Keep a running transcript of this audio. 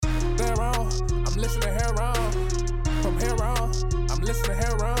listening here on. From here on, I'm listening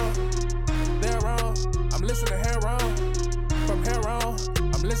here on. There on, I'm listening here on. From here on,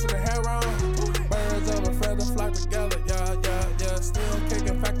 I'm listening here on. Birds of a feather flock together, yeah, yeah, yeah. Still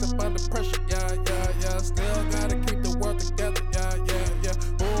kicking facts up under pressure, yeah, yeah, yeah. Still gotta keep the world together, yeah, yeah, yeah.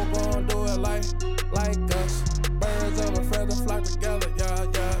 Who gon' do it like us? Birds of a feather flock together, yeah,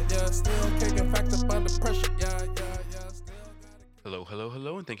 yeah, yeah. Still kicking facts up under pressure, yeah, yeah, yeah. Still gotta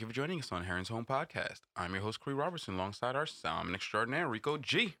Hello, and thank you for joining us on Heron's Home Podcast. I'm your host, Corey Robertson, alongside our soundman extraordinaire, Rico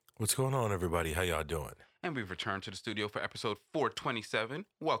G. What's going on, everybody? How y'all doing? And we've returned to the studio for episode 427.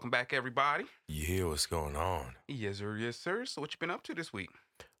 Welcome back, everybody. You hear what's going on? Yes, sir, yes, sir. So what you been up to this week?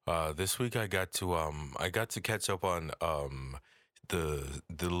 This week I got to catch up on the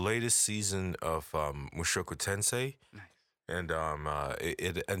latest season of Mushoku Tensei. Nice. And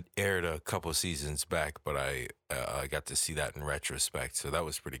it aired a couple seasons back, but I got to see that in retrospect, so that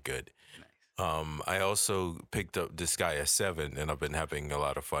was pretty good. Nice. I also picked up Disgaea 7, and I've been having a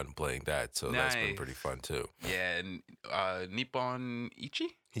lot of fun playing that, so that's been pretty fun too. Yeah, and Nippon Ichi?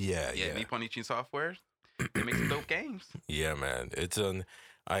 Yeah. Nippon Ichi Software. They make some dope games. Yeah, man. It's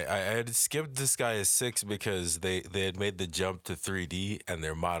I had skipped Disgaea 6 because they had made the jump to 3D and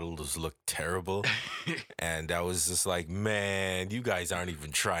their models looked terrible. And I was just like, man, you guys aren't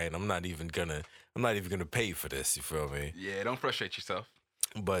even trying. I'm not even gonna pay for this, you feel me? Yeah, don't frustrate yourself.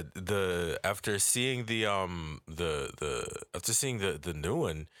 But after seeing the new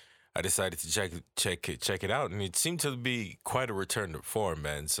one, I decided to check it out, and it seemed to be quite a return to form,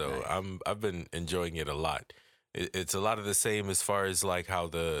 man. So Nice. I've been enjoying it a lot. It's a lot of the same as far as like how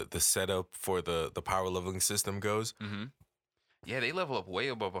the setup for the power leveling system goes. Mm-hmm. Yeah, they level up way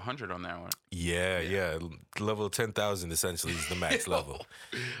above 100 on that one. Yeah. Level 10,000 essentially is the max level.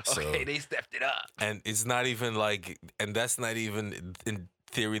 Okay, they stepped it up. And it's not even like, and that's not even in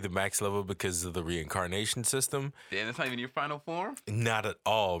theory the max level because of the reincarnation system. Damn, that's not even your final form? Not at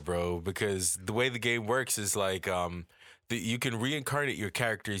all, bro, because the way the game works is like you can reincarnate your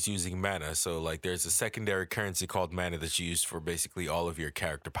characters using mana. So like there's a secondary currency called mana that's used for basically all of your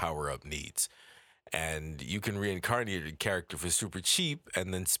character power-up needs. And you can reincarnate your character for super cheap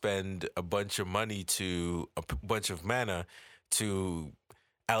and then spend a bunch of money bunch of mana to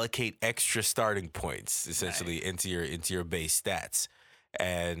allocate extra starting points essentially into your base stats.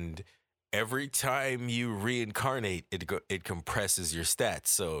 And every time you reincarnate, it compresses your stats.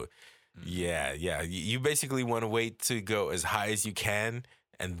 So yeah, you basically want to wait to go as high as you can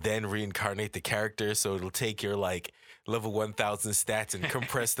and then reincarnate the character. So it'll take your like level 1000 stats and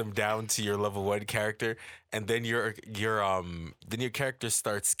compress them down to your level 1 character, and then your character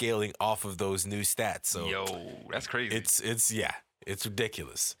starts scaling off of those new stats. So Yo, that's crazy. It's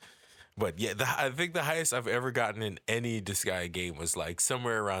ridiculous. But yeah, I think the highest I've ever gotten in any Disgaea game was like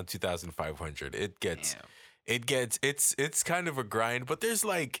somewhere around 2,500. It's kind of a grind, but there's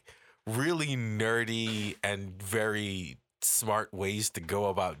like really nerdy and very smart ways to go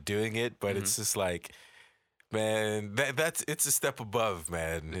about doing it. But it's just like, man, it's a step above,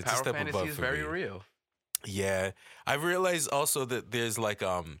 man. It's Power a step fantasy above is for very me. real. Yeah, I realized also that there's like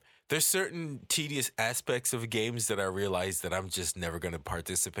there's certain tedious aspects of games that I realized that I'm just never gonna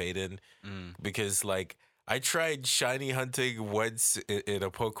participate in because like I tried shiny hunting once in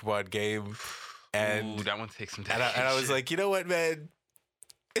a Pokemon game, and Ooh, that one takes some and I was like, you know what, man,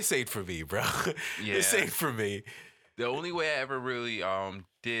 this ain't for me, bro. Yeah. This ain't for me. The only way I ever really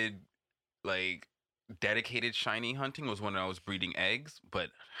did like dedicated shiny hunting was when I was breeding eggs, but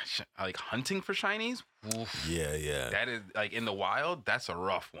like hunting for shinies, oof, Yeah. that is like in the wild, that's a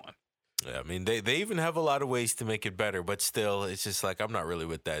rough one. Yeah, I mean, they even have a lot of ways to make it better, but still, it's just like I'm not really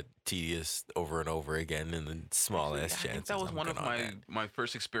with that tedious over and over again in the small ass chances. I think that was I'm one of good on that. my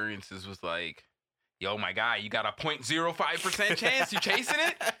first experiences. Was like, yo, my guy, you got a 0.05% chance. You chasing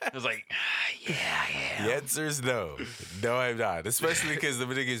it? I was like, yeah, I am. The answer is no. No, I'm not. Especially because the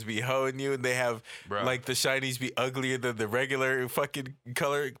niggas be hoeing you and they have Bro. like the shinies be uglier than the regular fucking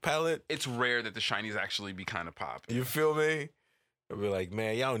color palette. It's rare that the shinies actually be kind of popping. You feel me? I'll be like,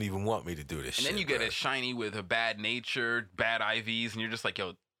 man, y'all don't even want me to do this And shit. then you get bro. a shiny with a bad nature, bad IVs, and you're just like,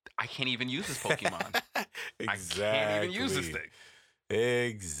 yo, I can't even use this Pokemon. Exactly. I can't even use this thing.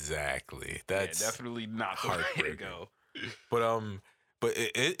 Exactly. That's yeah, definitely not the way to heartbreaking. go. But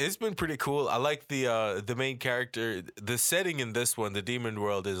it's been pretty cool. I like the main character. The setting in this one, the Demon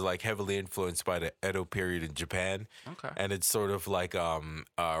World, is like heavily influenced by the Edo period in Japan. Okay. And it's sort of like going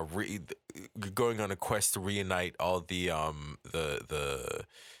on a quest to reunite all the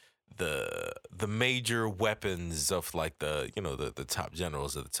major weapons of like the top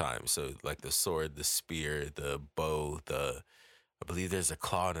generals of the time. So like the sword, the spear, the bow, the I believe there's a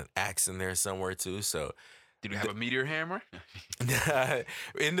claw and an axe in there somewhere too. So Did we have a meteor hammer?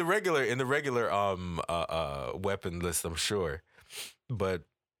 in the regular weapon list, I'm sure. But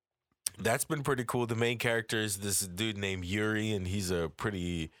that's been pretty cool. The main character is this dude named Yuri, and he's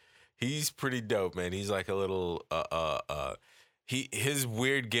pretty dope, man. He's like a little his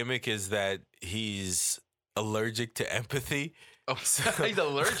weird gimmick is that he's allergic to empathy. Oh, he's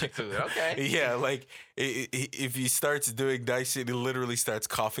allergic to it. Okay. Yeah, like if he starts doing nice shit, he literally starts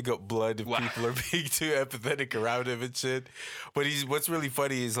coughing up blood if people are being too empathetic around him and shit. But what's really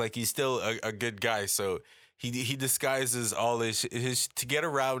funny is like he's still a good guy, so he disguises all his to get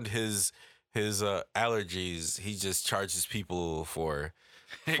around his allergies. He just charges people for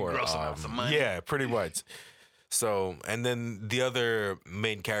gross amounts of money. Yeah, pretty much. So, and then the other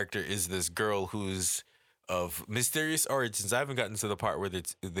main character is this girl who's of mysterious origins. I haven't gotten to the part where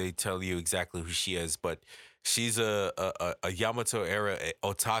they tell you exactly who she is, but she's a Yamato era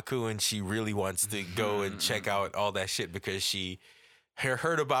otaku, and she really wants to go and check out all that shit because she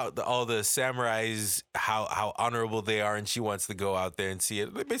heard about all the samurais, how honorable they are, and she wants to go out there and see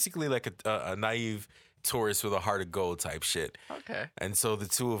it. Basically like a naive tourist with a heart of gold type shit. Okay. And so the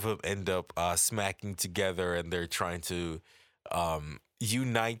two of them end up smacking together, and they're trying to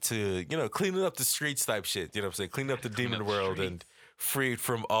unite to, cleaning up the streets type shit. You know what I'm saying? Clean up the demon world and free it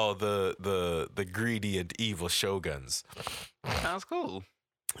from all the greedy and evil shoguns. Sounds cool.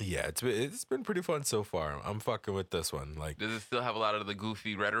 Yeah, it's been pretty fun so far. I'm fucking with this one. Like, does it still have a lot of the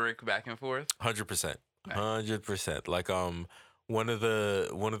goofy rhetoric back and forth? 100%. 100%. Like one of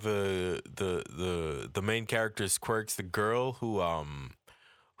the main characters quirks, the girl who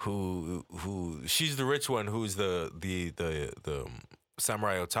she's the rich one who's the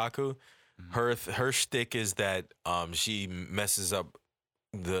samurai otaku. Her shtick is that she messes up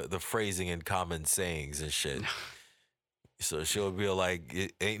the phrasing and common sayings and shit. So she'll be like,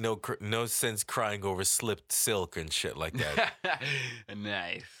 it ain't no sense crying over slipped silk and shit like that.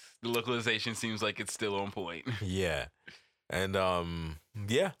 Nice. The localization seems like it's still on point. Yeah. And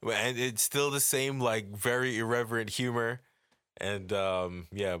yeah, and it's still the same like very irreverent humor. And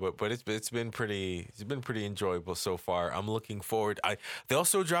yeah, but it's been pretty enjoyable so far. I'm looking forward. They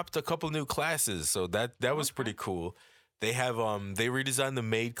also dropped a couple new classes, so that was pretty cool. They have they redesigned the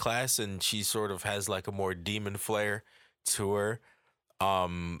maid class, and she sort of has like a more demon flair to her.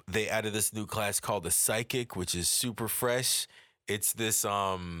 They added this new class called the Psychic, which is super fresh. It's this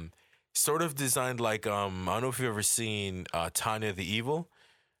sort of designed like I don't know if you've ever seen Tanya the Evil.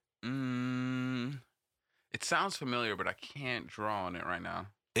 It sounds familiar, but I can't draw on it right now.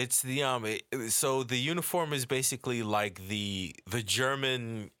 It's the so the uniform is basically like the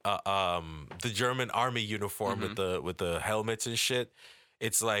German army uniform with the helmets and shit.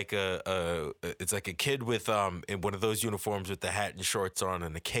 It's like a kid with in one of those uniforms with the hat and shorts on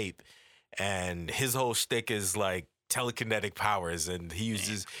and a cape, and his whole shtick is like telekinetic powers, and he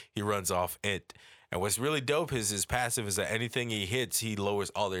runs off it. And what's really dope is his passive is that anything he hits, he lowers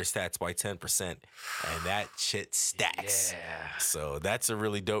all their stats by 10%, and that shit stacks. Yeah. So that's a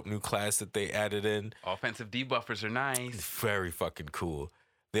really dope new class that they added in. Offensive debuffers are nice. Very fucking cool.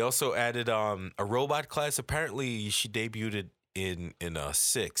 They also added a robot class. Apparently, she debuted in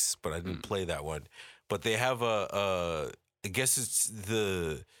 6, but I didn't play that one. But they have I guess it's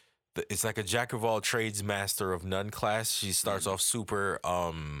it's like a jack of all trades, master of none class. She starts off super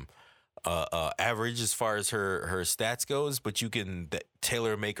average as far as her stats goes, but you can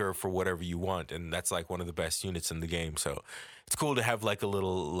tailor make her for whatever you want, and that's like one of the best units in the game. So it's cool to have like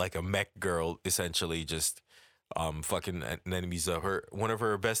a mech girl essentially just fucking enemies up. One of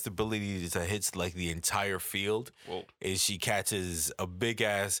her best abilities that hits like the entire field. Whoa. Is she catches a big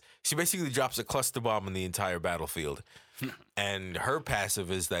ass. She basically drops a cluster bomb on the entire battlefield, and her passive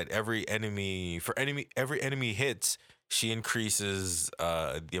is that every enemy hits, she increases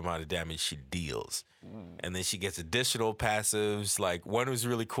the amount of damage she deals. And then she gets additional passives. Like one was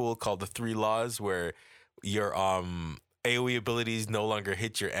really cool called the 3 Laws, where your AoE abilities no longer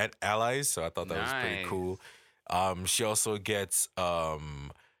hit your allies. So I thought that was pretty cool. She also gets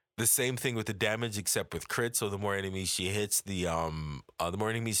the same thing with the damage except with crit. So the more enemies she hits, the more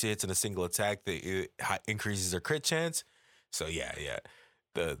enemies she hits in a single attack, it increases her crit chance. So yeah.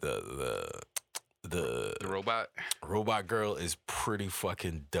 The robot girl is pretty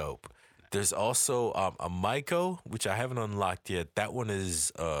fucking dope. There's also a Maiko, which I haven't unlocked yet. That one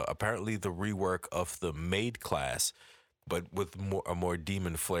is apparently the rework of the maid class, but with a more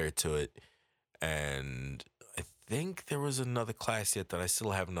demon flair to it. And I think there was another class yet that I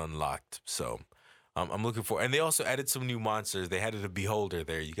still haven't unlocked. So I'm looking for. And they also added some new monsters. They added a beholder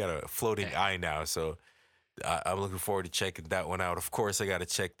there. You got a floating eye now. So I'm looking forward to checking that one out. Of course, I got to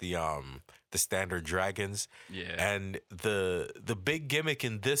check the standard dragons. Yeah. And the big gimmick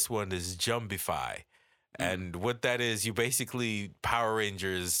in this one is Jumbify. And what that is, you basically Power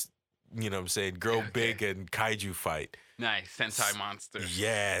Rangers, you know what I'm saying, grow big and kaiju fight. Nice. Sentai monsters.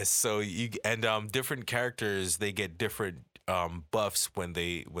 Yes. So different characters, they get different buffs when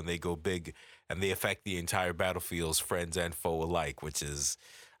they go big, and they affect the entire battlefields, friends and foe alike, which is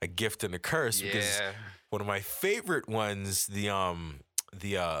a gift and a curse. Yeah. Because one of my favorite ones, the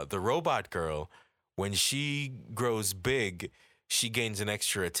robot girl, when she grows big, she gains an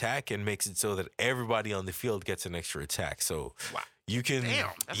extra attack and makes it so that everybody on the field gets an extra attack. So Wow. you can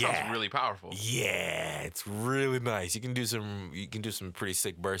That sounds really powerful. Yeah, it's really nice. You can do some pretty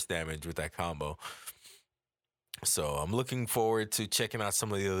sick burst damage with that combo. So I'm looking forward to checking out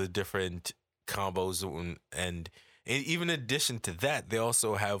some of the other different combos, and even in addition to that, they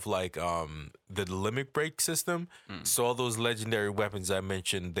also have like the limit break system. So all those legendary weapons I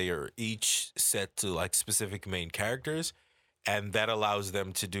mentioned, they are each set to like specific main characters, and that allows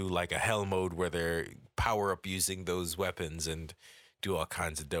them to do like a hell mode where they're power up using those weapons and do all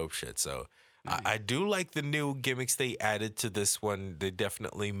kinds of dope shit. So I do like the new gimmicks they added to this one. They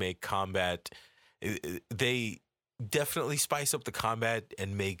definitely make combat. They definitely spice up the combat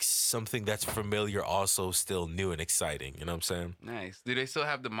and make something that's familiar also still new and exciting. You know what I'm saying? Nice. Do they still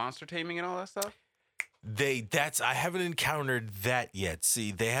have the monster taming and all that stuff? I haven't encountered that yet.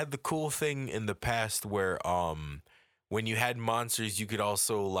 See, they had the cool thing in the past where when you had monsters, you could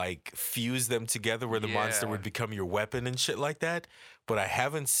also like fuse them together where the monster would become your weapon and shit like that. But I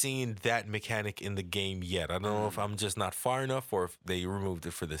haven't seen that mechanic in the game yet. I don't know if I'm just not far enough or if they removed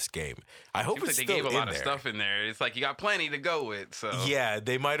it for this game. I hope it's they still gave a lot in of there. stuff in there. It's like you got plenty to go with. So Yeah,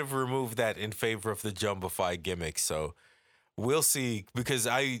 they might have removed that in favor of the Jumbify gimmick. So we'll see. Because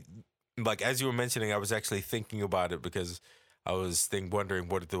as you were mentioning, I was actually thinking about it because I was wondering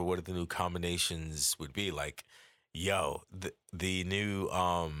what the new combinations would be like. Yo, the new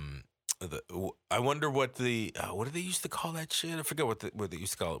I wonder what do they used to call that shit? I forget what they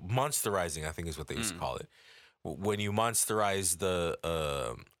used to call it. Monsterizing, I think, is what they used to call it. When you monsterize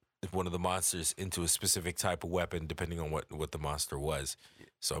one of the monsters into a specific type of weapon, depending on what the monster was.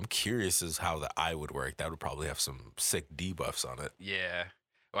 So I'm curious as how the eye would work. That would probably have some sick debuffs on it. Yeah.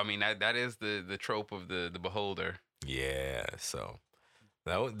 Well, I mean that is the trope of the beholder. Yeah. So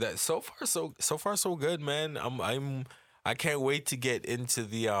that so far so good, man. I can't wait to get into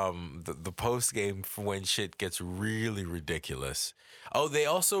the post game for when shit gets really ridiculous. Oh, they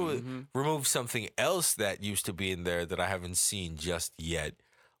also removed something else that used to be in there that I haven't seen just yet,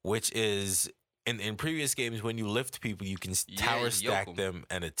 which is in previous games when you lift people, you can tower stack them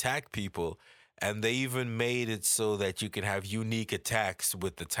and attack people. And they even made it so that you can have unique attacks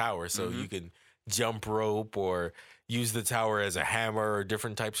with the tower. So you can jump rope or use the tower as a hammer or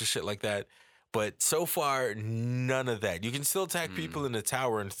different types of shit like that. But so far, none of that. You can still attack people in the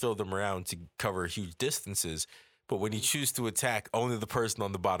tower and throw them around to cover huge distances. But when you choose to attack, only the person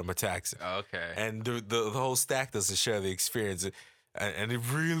on the bottom attacks it. Okay. And the whole stack doesn't share the experience. And it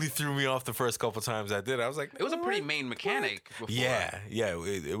really threw me off the first couple times I did. I was like, it was a pretty main mechanic before. Yeah.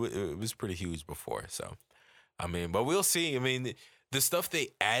 It was pretty huge before. So, I mean, but we'll see. I mean, the stuff they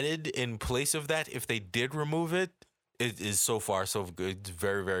added in place of that, if they did remove it, it is so far so good. It's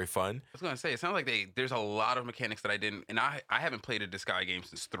very, very fun. I was gonna say, it sounds like there's a lot of mechanics that I didn't, and I haven't played a Disgaea game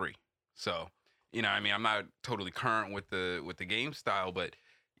since 3. So, you know, I mean, I'm not totally current with the game style, but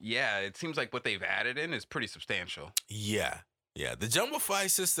yeah, it seems like what they've added in is pretty substantial. Yeah. The Jumbify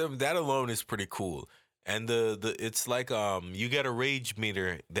system, that alone is pretty cool. And the it's like you get a rage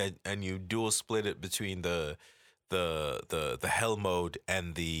meter and you dual split it between the hell mode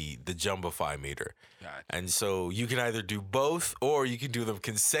and the Jumbify meter. Gotcha. And so you can either do both or you can do them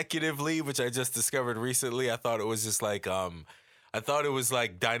consecutively, which I just discovered recently. I thought it was just like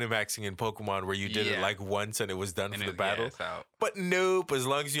Dynamaxing in Pokemon where you did it like once and it was done for the battle. It's out. But nope, as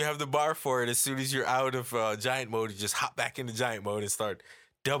long as you have the bar for it, as soon as you're out of giant mode, you just hop back into giant mode and start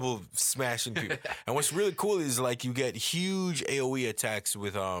double smashing people. And what's really cool is like you get huge AoE attacks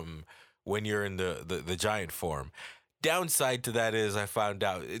with when you're in the giant form. Downside to that is I found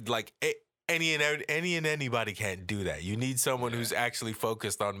out any and anybody can't do that. You need someone who's actually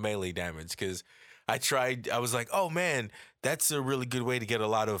focused on melee damage because I was like, oh man, that's a really good way to get a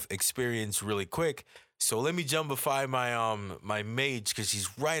lot of experience really quick. So let me Jumbify my mage because she's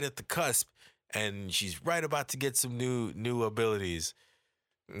right at the cusp and she's right about to get some new abilities.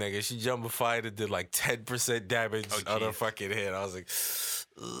 Nigga, she Jumbified and did like 10% damage on her fucking head. I was like,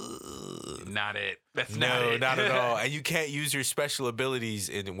 Not it. That's No, not it. not at all. And you can't use your special abilities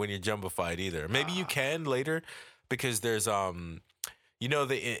when you're jumbified either. Maybe you can later, because there's the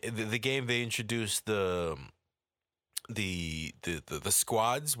game, they introduced the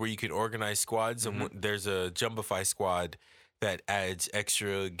squads where you can organize squads, and there's a jumbify squad that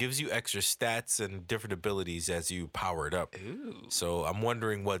gives you extra stats and different abilities as you power it up. Ooh. So I'm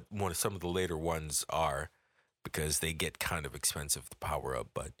wondering what some of the later ones are, because they get kind of expensive to power up.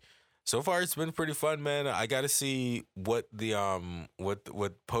 But so far it's been pretty fun, man. I got to see what the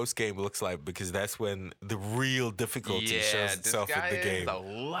what post game looks like, because that's when the real difficulty shows itself in the game. A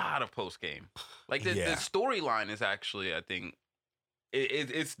lot of post game. Like the storyline is actually, I think,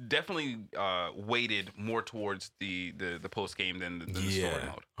 it's definitely weighted more towards the post game than the story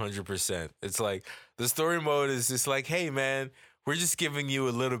mode. 100%. It's like the story mode is just like, hey man, we're just giving you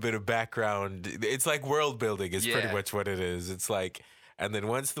a little bit of background. It's like world building is pretty much what it is. It's like, and then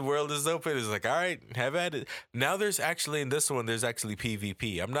once the world is open, it's like, all right, have at it. Now there's actually, in this one, there's actually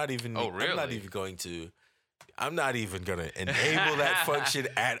PvP. I'm not even going to enable that function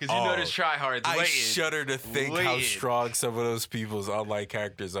at all. Because you know there's tryhards I shudder to think how strong some of those people's online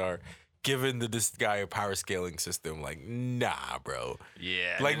characters are, given this guy a power scaling system. Like, nah, bro.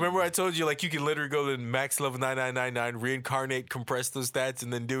 Yeah. Like, remember I told you, like, you can literally go to max level 9999, reincarnate, compress those stats,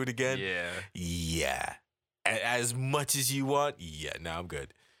 and then do it again? Yeah. Yeah. As much as you want? Yeah, now I'm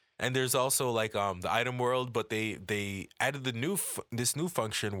good. And there's also, like, the item world, but they added this new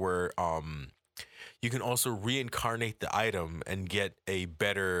function where you can also reincarnate the item and get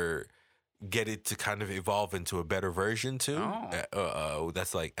it to kind of evolve into a better version too.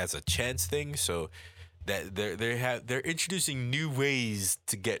 That's like as a chance thing. So that they're introducing new ways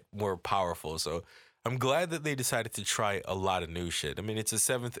to get more powerful. So I'm glad that they decided to try a lot of new shit. I mean, it's a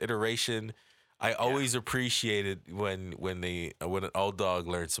 7th iteration. I always appreciate it when an old dog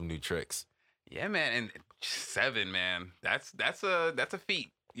learns some new tricks. Yeah, man, and 7, man, that's a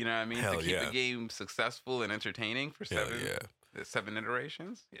feat. You know what I mean? Hell to keep the game successful and entertaining for 7. Hell yeah. 7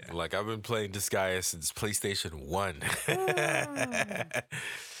 iterations. Yeah. Like, I've been playing Disgaea since PlayStation 1.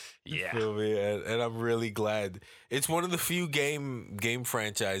 Yeah. Feel me? And I'm really glad. It's one of the few game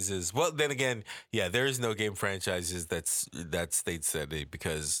franchises. Well, then again, yeah, there is no game franchises that stayed steady,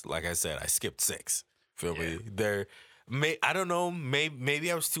 because, like I said, I skipped 6. Feel me? I don't know.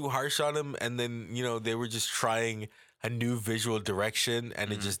 Maybe I was too harsh on them, and then, they were just trying a new visual direction,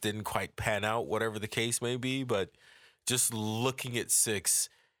 and it just didn't quite pan out, whatever the case may be. But just looking at 6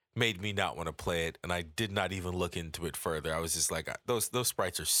 made me not want to play it, and I did not even look into it further. I was just like, those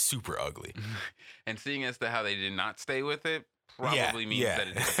sprites are super ugly. And seeing as to how they did not stay with it probably means that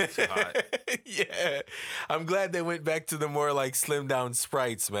it didn't get too hot. Yeah. I'm glad they went back to the more like slimmed down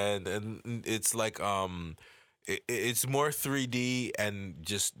sprites, man. And it's like it's more 3D and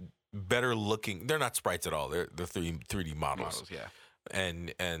just better looking. They're not sprites at all. They're 3D models. Yeah.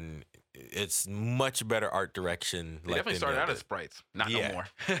 And it's much better art direction. They definitely started out as sprites. Not no more.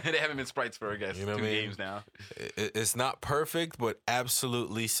 They haven't been sprites for, I guess, 2 games now. It's not perfect, but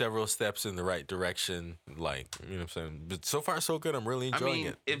absolutely several steps in the right direction. Like, you know what I'm saying? But so far, so good. I'm really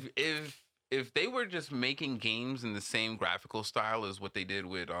enjoying it. If they were just making games in the same graphical style as what they did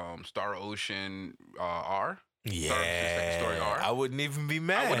with Star Ocean R, Story R, I wouldn't even be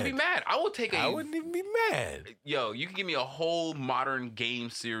mad. I wouldn't be mad. I wouldn't even be mad. Yo, you can give me a whole modern game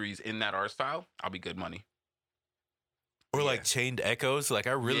series in that art style, I'll be good money. Or like Chained Echoes. Like,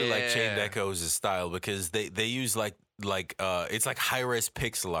 I really like Chained Echoes' style, because they use like it's like high res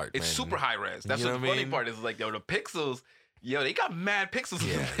pixel art. It's super high res. That's what the funny part is. Like, yo, the pixels. Yo, they got mad pixels in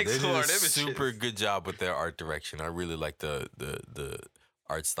the pixel art images. Super good job with their art direction. I really like the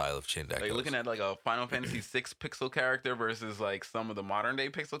art style of Chained Echoes. Like, looking at like a Final Fantasy 6 pixel character versus like some of the modern day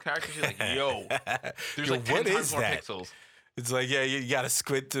pixel characters, you're like, yo, there's like 10 times more pixels. It's like, yeah, you gotta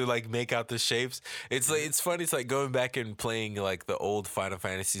squint to like make out the shapes. It's like, it's funny. It's like going back and playing like the old Final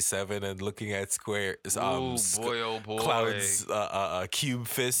Fantasy 7 and looking at Cloud's cube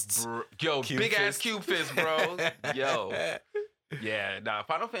fists. Yo, big ass cube fist, bro. Yo. Yeah,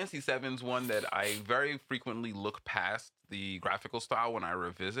 Final Fantasy 7's one that I very frequently look past the graphical style when I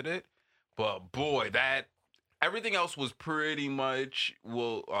revisit it. But boy, that everything else was pretty much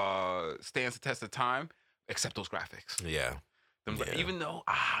stands the test of time, except those graphics. Yeah. Even though,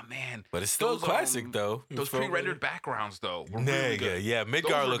 man. But it's still classic, though. Those pre-rendered backgrounds, though, were really good. Yeah,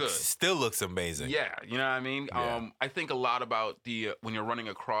 Midgar still looks amazing. Yeah, you know what I mean? Yeah. I think a lot about when you're running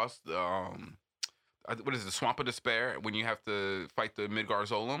across the... what is it, the Swamp of Despair, when you have to fight the Midgar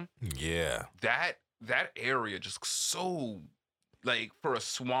Zolom? Yeah. That area just so, like, for a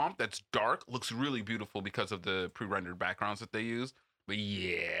swamp that's dark, looks really beautiful because of the pre-rendered backgrounds that they use. But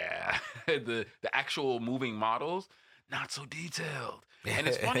yeah, the actual moving models, not so detailed. And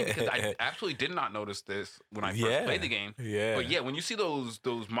it's funny because I actually did not notice this when I first played the game. Yeah. But yeah, when you see those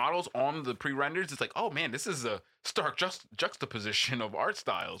models on the pre-renders, it's like, oh man, this is a stark juxtaposition of art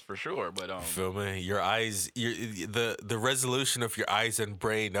styles for sure. But feel me? Your eyes, the resolution of your eyes and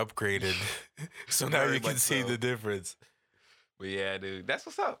brain upgraded, so now Very you can much see so. the difference. But yeah, dude, that's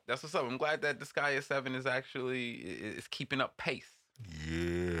what's up. That's what's up. I'm glad that Disgaea 7 is actually is keeping up pace.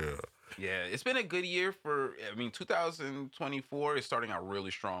 Yeah. Yeah, it's been a good year for. I mean, 2024 is starting out really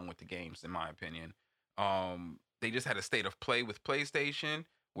strong with the games, in my opinion. They just had a state of play with PlayStation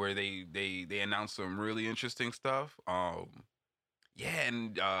where they announced some really interesting stuff. Yeah,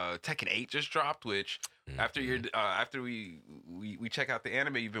 and Tekken 8 just dropped, which after we check out the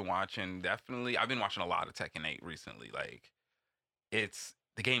anime you've been watching, definitely I've been watching a lot of Tekken 8 recently. Like,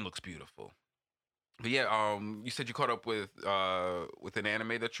 the game looks beautiful. But yeah, you said you caught up with an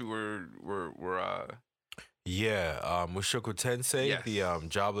anime that you were Yeah, Mushoku Tensei, Yes. the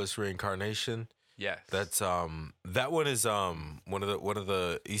jobless reincarnation. yes. That's that one is one of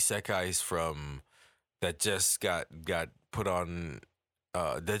the isekais from that just got put on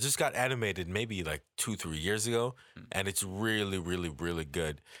that just got animated maybe like 2-3 years ago, and it's really really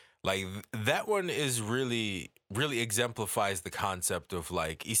good. Like that one is really exemplifies the concept of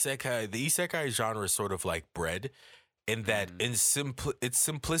like isekai. The isekai genre is sort of like bread, in that its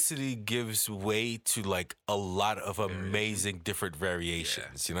simplicity gives way to like a lot of amazing different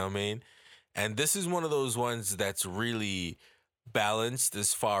variations. You know what I mean? And this is one of those ones that's really balanced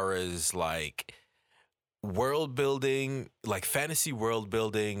as far as like world building, like fantasy world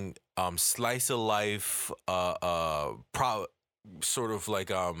building, slice of life, sort of like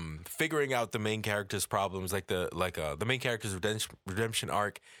figuring out the main character's problems, like the main character's redemption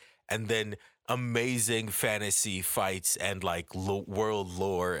arc, and then amazing fantasy fights and like world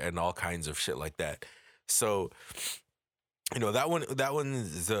lore and all kinds of shit like that. So, you know, that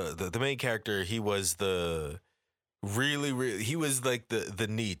one's the main character. He was the really he was like the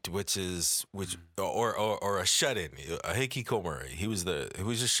NEET, which or a shut in, a hikikomori. He was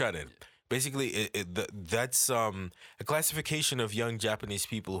a shut in. Basically, that's a classification of young Japanese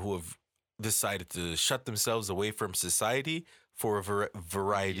people who have decided to shut themselves away from society for a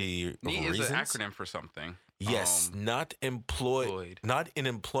variety of NEET reasons. is an acronym for something. Yes, not in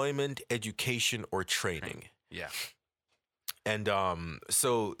employment, education, or training. Yeah. And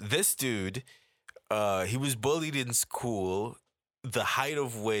so this dude, he was bullied in school, the height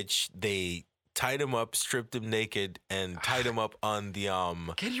of which they tied him up, stripped him naked, and tied him up on the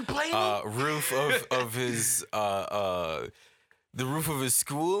Can you blame roof of his the roof of his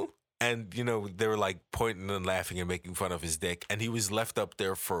school. And, you know, they were like pointing and laughing and making fun of his dick. And he was left up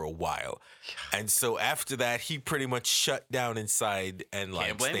there for a while. And so after that, he pretty much shut down inside and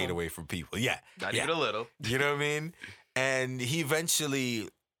like stayed away from people. Yeah. Not even a little. You know what I mean? And he eventually,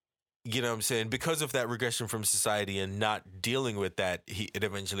 you know what I'm saying, because of that regression from society and not dealing with that, it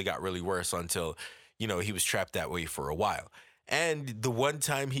eventually got really worse until, you know, he was trapped that way for a while. And the one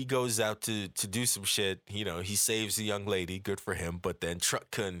time he goes out to do some shit, you know, he saves a young lady, good for him, but then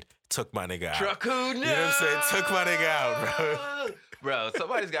Truck-kun took my nigga out. Truck-kun, no! You know what I'm saying? Took my nigga out, bro. Bro,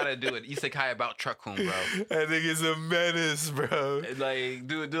 somebody's got to do an isekai about Truck-kun, bro. That nigga's a menace, bro. And like,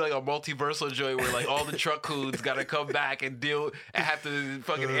 do like a multiversal joy where like all the Truck-kuns got to come back and have to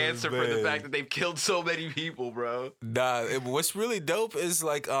fucking answer for the fact that they've killed so many people, bro. Nah, what's really dope is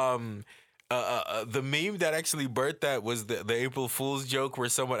like, the meme that actually birthed that was the April Fool's joke where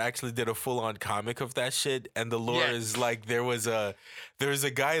someone actually did a full-on comic of that shit, and the lore is like there was a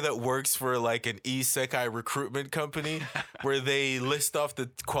guy that works for like an isekai recruitment company where they list off the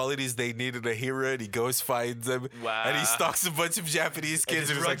qualities they need in a hero, and he goes finds them, and he stalks a bunch of Japanese kids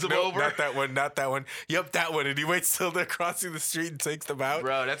and, he's like, nope, not that one, yep, that one, and he waits till they're crossing the street and takes them out.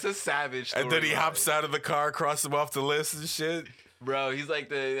 Bro, that's a savage story. And then he hops out of the car, crosses them off the list and shit. Bro, he's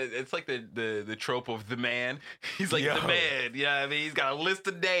like it's like the trope of the man. He's like the man. You know what I mean? He's got a list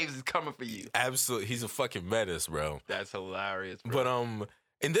of names. He's coming for you. Absolutely. He's a fucking menace, bro. That's hilarious, bro. But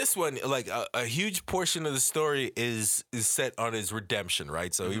in this one, like a huge portion of the story is set on his redemption,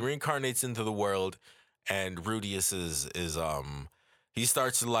 right? So he reincarnates into the world, and Rudius is he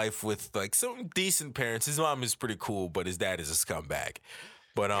starts life with like some decent parents. His mom is pretty cool, but his dad is a scumbag.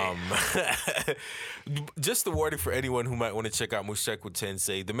 But just the warning for anyone who might want to check out Mushoku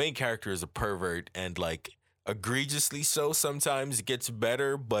Tensei, the main character is a pervert, and like egregiously so. Sometimes it gets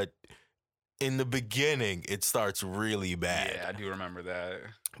better, but in the beginning it starts really bad. Yeah, I do remember that.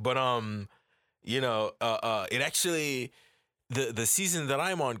 But you know, it actually the season that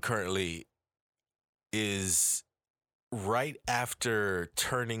I'm on currently is right after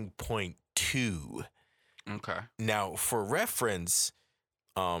Turning Point 2. Okay. Now, for reference,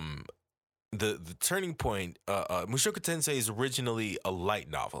 the Turning Point, Mushoku Tensei is originally a light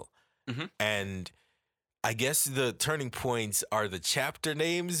novel, and I guess the turning points are the chapter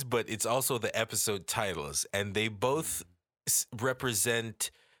names, but it's also the episode titles, and they both represent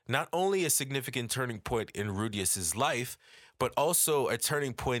not only a significant turning point in Rudius's life, but also a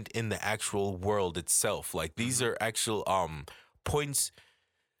turning point in the actual world itself. Like these are actual points.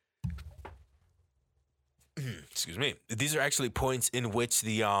 Excuse me. These are actually points in which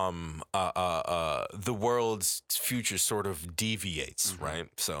the world's future sort of deviates, right?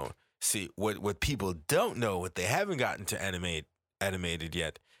 So, see, what people don't know, what they haven't gotten to animated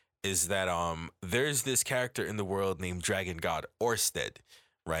yet, is that there's this character in the world named Dragon God Orsted,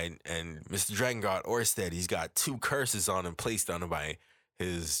 right? And Mr. Dragon God Orsted, he's got 2 curses on him placed on him by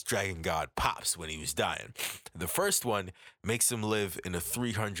his Dragon God Pops when he was dying. The first one makes him live in a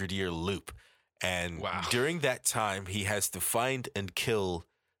 300-year loop. And during that time, he has to find and kill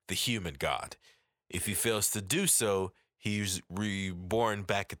the human god. If he fails to do so, he's reborn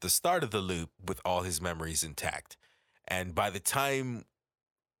back at the start of the loop with all his memories intact. And by the time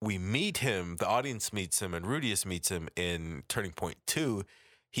we meet him, the audience meets him, and Rudius meets him in Turning Point 2,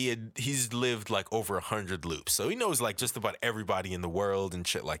 he's lived like over 100 loops. So he knows like just about everybody in the world and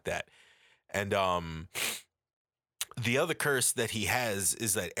shit like that. And the other curse that he has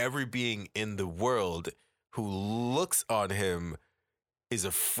is that every being in the world who looks on him is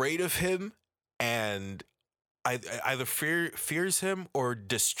afraid of him and either fears him or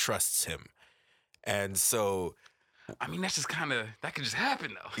distrusts him. And so, I mean, that's just that could just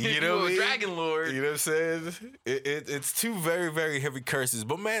happen though. You know, a Dragon Lord. You know what I'm saying? It's 2 very, very heavy curses.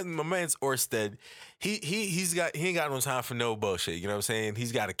 But my man's Orsted, he ain't got no time for no bullshit. You know what I'm saying?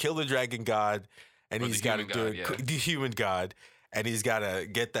 He's got to kill the Dragon God. And he's got to do the human god, and he's got to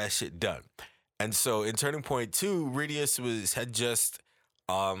get that shit done. And so in Turning Point 2, Rudius had just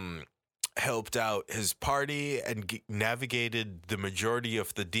helped out his party and navigated the majority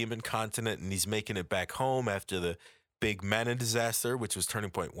of the demon continent, and he's making it back home after the big mana disaster, which was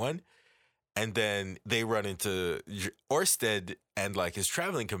Turning Point 1. And then they run into Orsted and like his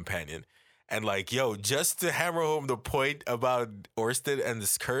traveling companion. And like, yo, just to hammer home the point about Orsted and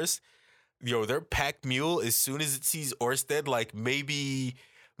this curse, yo, their pack mule, as soon as it sees Orsted, like maybe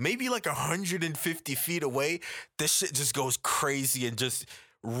like 150 feet away, this shit just goes crazy and just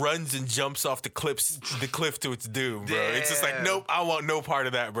runs and jumps off the cliff to its doom, bro. Damn. It's just like, nope, I want no part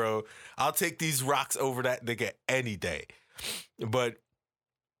of that, bro. I'll take these rocks over that nigga any day. But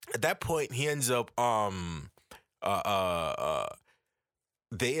at that point, he ends up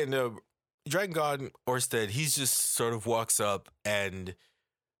they end up Dragon God Orsted, he just sort of walks up, and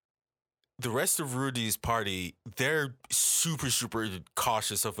the rest of Rudy's party, they're super, super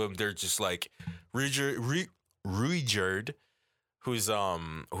cautious of him. They're just like Ruijerd, who's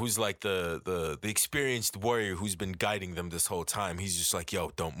like the experienced warrior who's been guiding them this whole time. He's just like,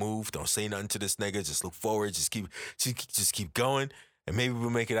 yo, don't move, don't say nothing to this nigga, just look forward, just keep going, and maybe we'll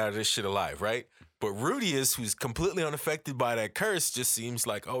make it out of this shit alive, right? But Rudius, who's completely unaffected by that curse, just seems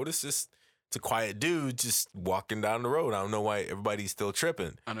like, oh, it's a quiet dude just walking down the road. I don't know why everybody's still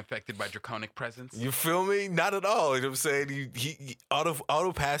tripping. Unaffected by draconic presence. You feel me? Not at all. You know what I'm saying? He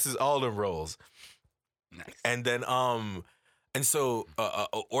auto passes all them rolls. Nice. And then and so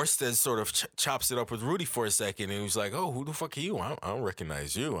Orsted sort of chops it up with Rudy for a second, and he was like, "Oh, who the fuck are you? I don't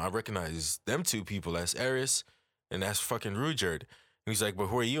recognize you. I recognize them 2 people. That's Eris and that's fucking Ruijerd." And he's like, "But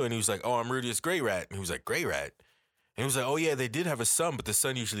who are you?" And he was like, "Oh, I'm Rudius Grey Rat." And he was like, "Grey Rat?" And he was like, "Oh, yeah, they did have a son, but the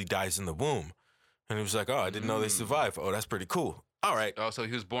son usually dies in the womb." And he was like, "Oh, I didn't know they survived. Oh, that's pretty cool. All right." Oh, so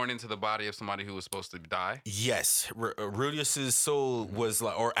he was born into the body of somebody who was supposed to die? Yes. Rudius's soul was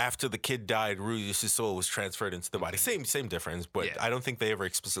like, or after the kid died, Rudius's soul was transferred into the body. Same difference, but yeah. I don't think they ever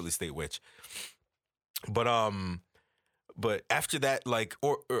explicitly state which. But after that, like,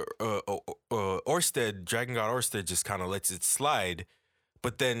 Orsted, Dragon God Orsted just kind of lets it slide,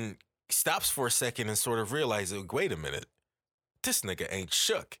 but then stops for a second and sort of realizes, wait a minute, this nigga ain't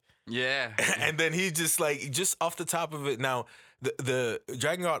shook. Yeah. And then he just off the top of it. Now, the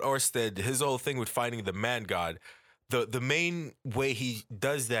Dragon God Orsted, his whole thing with fighting the man god, the main way he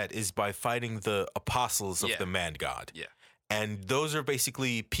does that is by fighting the apostles of the man god. Yeah. And those are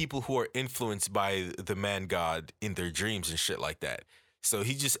basically people who are influenced by the man god in their dreams and shit like that. So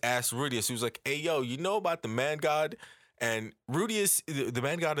he just asked Rudius, he was like, "Hey, yo, you know about the man god?" And Rudius, the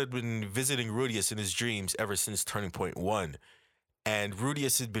man god had been visiting Rudius in his dreams ever since Turning Point 1. And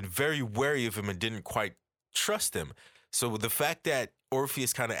Rudius had been very wary of him and didn't quite trust him. So the fact that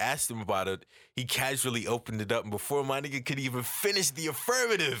Orpheus kind of asked him about it, he casually opened it up, and before my nigga could even finish the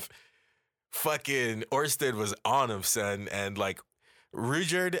affirmative, fucking Orsted was on him, son, and like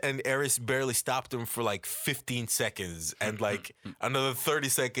Rudyard and Eris barely stopped him for like 15 seconds, and like another 30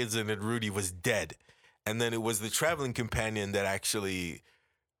 seconds, and then Rudy was dead. And then it was the traveling companion that actually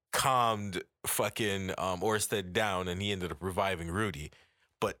calmed fucking Orsted down, and he ended up reviving Rudy.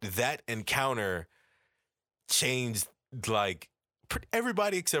 But that encounter changed like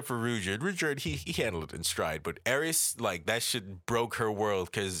everybody except for Rudyard. Rudyard, he handled it in stride, but Eris, like that shit broke her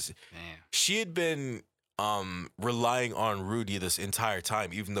world because she had been relying on Rudy this entire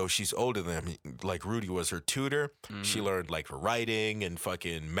time, even though she's older than him. Like Rudy was her tutor. She learned like writing and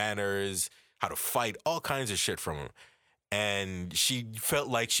fucking manners, how to fight, all kinds of shit from him. And she felt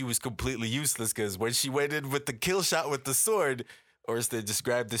like she was completely useless because when she went in with the kill shot with the sword, Orsted just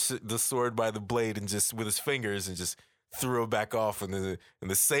grabbed the sword by the blade and just with his fingers and just threw it back off, and in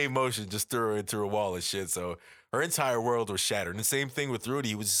the same motion just threw her into a wall and shit. So her entire world was shattered. And the same thing with Rudy.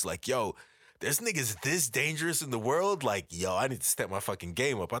 He was just like, yo, there's niggas this dangerous in the world. Like, yo, I need to step my fucking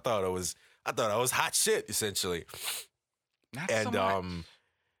game up. I thought I was hot shit, essentially. Not so much.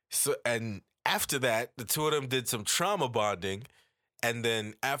 And after that, the two of them did some trauma bonding. And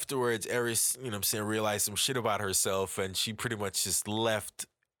then afterwards, Eris, you know what I'm saying, realized some shit about herself, and she pretty much just left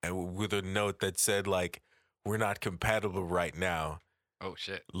with a note that said, like, we're not compatible right now. Oh,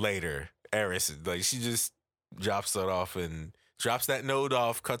 shit. Later. Eris, like, she just drops that note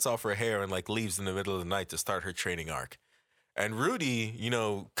off, cuts off her hair, and, like, leaves in the middle of the night to start her training arc. And Rudy, you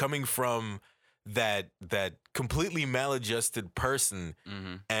know, coming from that completely maladjusted person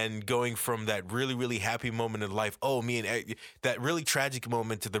and going from that really, really happy moment in life, that really tragic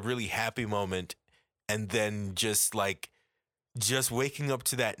moment to the really happy moment, and then just waking up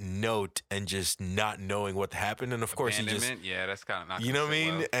to that note and just not knowing what happened. And of course he just, that's kind of not, you know what I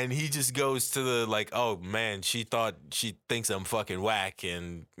mean? Well. And he just goes to the like, oh man, she thinks I'm fucking whack,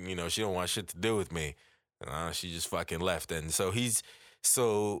 and you know, she don't want shit to do with me. She just fucking left. And so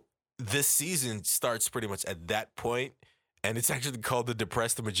this season starts pretty much at that point, and it's actually called the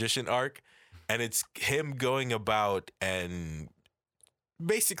Depressed Magician arc, and it's him going about and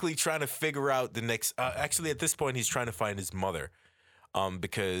basically trying to figure out the next. Actually, at this point, he's trying to find his mother,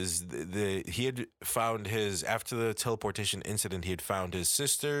 because he had found after the teleportation incident, he had found his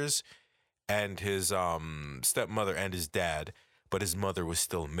sisters and his stepmother and his dad, but his mother was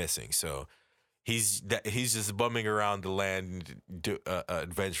still missing. So he's just bumming around the land,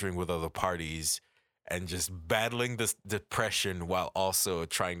 adventuring with other parties, and just battling this depression while also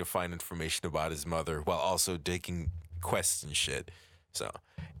trying to find information about his mother, while also taking quests and shit. So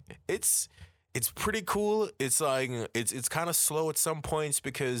it's pretty cool. It's like it's kind of slow at some points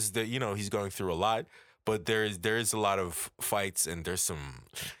because he's going through a lot, but there is a lot of fights, and there's some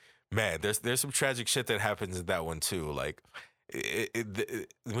tragic shit that happens in that one too. Like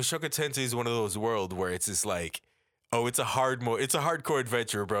Mushoku Tensei is one of those worlds where it's just like, oh, it's a hardcore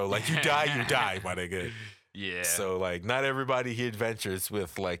adventure, bro. Like you die, my nigga. Yeah. So like, not everybody he adventures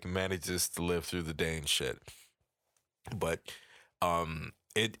with like manages to live through the day and shit. But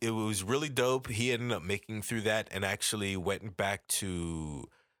it was really dope. He ended up making through that and actually went back to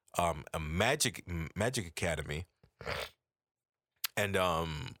a magic academy. And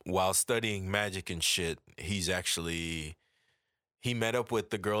while studying magic and shit, he met up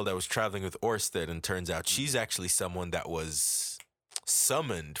with the girl that was traveling with Orsted, and turns out she's actually someone that was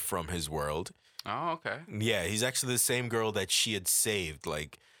summoned from his world. Oh, okay. Yeah, he's actually the same girl that she had saved.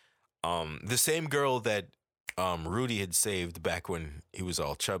 Like, the same girl that Rudy had saved back when he was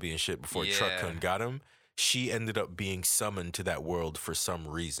all chubby and shit before Truck-kun got him. She ended up being summoned to that world for some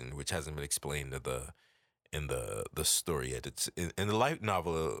reason, which hasn't been explained in the story yet. It's in the light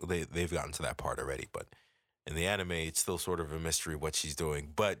novel, they've gotten to that part already, but in the anime, it's still sort of a mystery what she's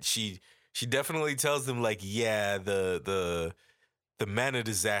doing. But she definitely tells them, like, yeah, the mana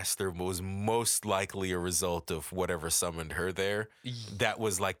disaster was most likely a result of whatever summoned her there. That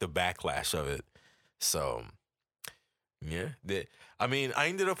was like the backlash of it. So yeah, I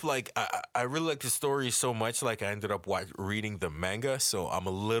ended up like I really like the story so much. Like I ended up reading the manga, so I'm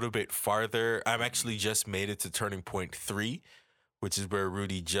a little bit farther. I've actually just made it to Turning Point 3. Which is where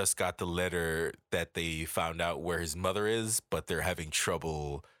Rudy just got the letter that they found out where his mother is, but they're having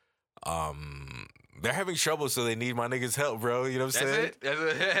trouble. So they need my niggas' help, bro. You know what I'm saying? That's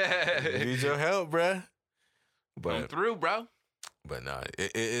it. They need your help, bro. Come through, bro. But nah,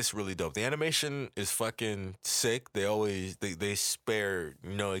 it's really dope. The animation is fucking sick. They spare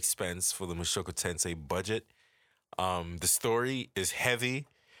no expense for the Mushoku Tensei budget. The story is heavy.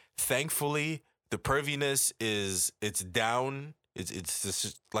 Thankfully, the perviness it's down it's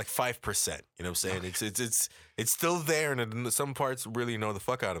just like 5%. You know what I'm saying? It's still there, and in some parts really annoy the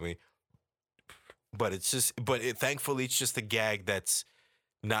fuck out of me. But thankfully it's just a gag that's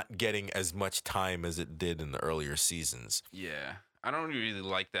not getting as much time as it did in the earlier seasons. Yeah, I don't really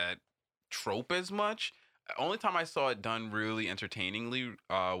like that trope as much. Only time I saw it done really entertainingly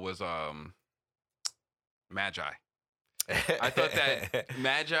was Magi. I thought that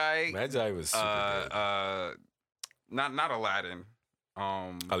Magi was super good. Not Aladdin.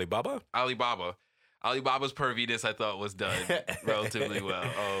 Alibaba? Alibaba's perviness I thought was done relatively well.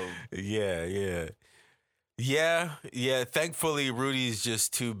 Yeah. Thankfully, Rudy's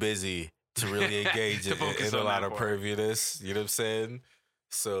just too busy to really engage in a lot of perviness. You know what I'm saying?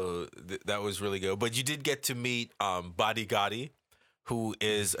 So that was really good. But you did get to meet Badi Gotti, who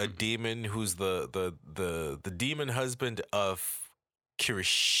is a demon, who's the demon husband of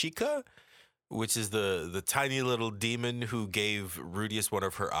Kirishika, which is the tiny little demon who gave Rudius one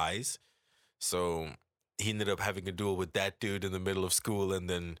of her eyes. So he ended up having a duel with that dude in the middle of school, and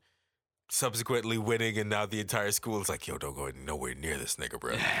then subsequently winning, and now the entire school is like, yo, don't go nowhere near this nigga,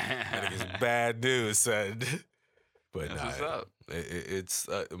 bro. That nigga's bad news, son. But that's what's up. It's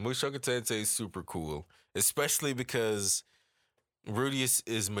Mushoku Tensei is super cool, especially because Rudius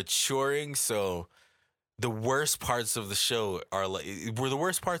is maturing, so the worst parts of the show are the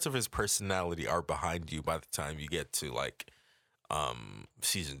worst parts of his personality are behind you by the time you get to like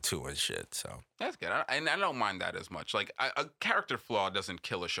season 2 and shit. So that's good. I don't mind that as much. Like a character flaw doesn't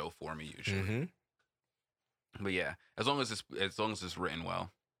kill a show for me usually. Mm-hmm. But yeah, as long as it's written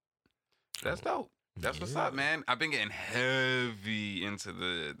well, that's dope. That's what's up, man. I've been getting heavy into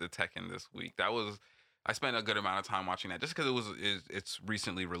the Tekken this week. I spent a good amount of time watching that just because it's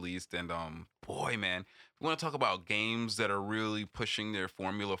recently released, and boy, man, if we want to talk about games that are really pushing their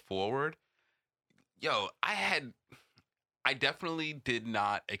formula forward, yo, I definitely did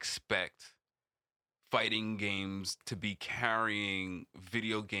not expect fighting games to be carrying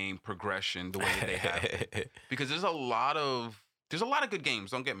video game progression the way that they have. Because there's a lot of good games,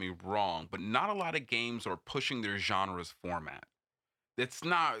 don't get me wrong, but not a lot of games are pushing their genre's format. It's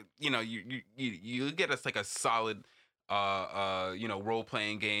not, you get us like a solid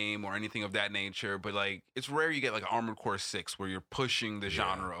role-playing game or anything of that nature, but like it's rare you get like Armored Core 6 where you're pushing the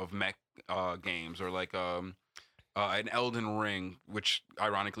genre of mech games, or like an Elden Ring, which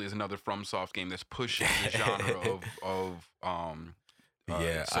ironically is another FromSoft game that's pushing the genre of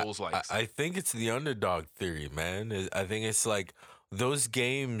Souls-likes. I think it's the underdog theory, man. I think it's like those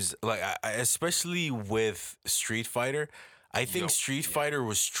games, like especially with Street Fighter. I think Street Fighter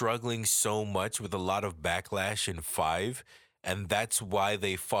was struggling so much with a lot of backlash in 5, and that's why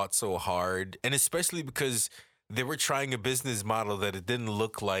they fought so hard. And especially because they were trying a business model that it didn't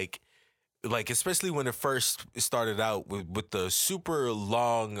look like especially when it first started out with the super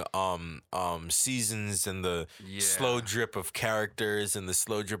long seasons and the slow drip of characters and the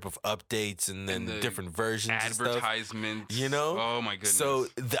slow drip of updates and then the different versions advertisements, and stuff, oh my goodness. So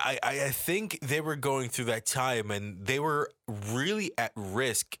I think they were going through that time, and they were really at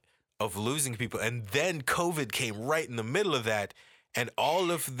risk of losing people, and then COVID came right in the middle of that. And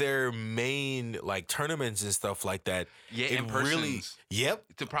all of their main like tournaments and stuff like that. Yeah, it really. Yep.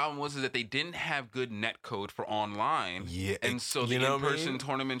 The problem was that they didn't have good netcode for online. Yeah. And so the in-person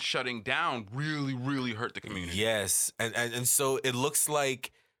tournament shutting down really, really hurt the community. Yes. And so it looks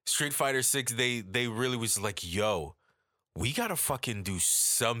like Street Fighter 6, they really was like, yo, we gotta fucking do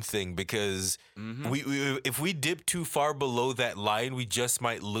something, because we if we dip too far below that line, we just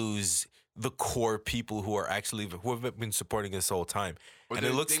might lose the core people who have been supporting this whole time. And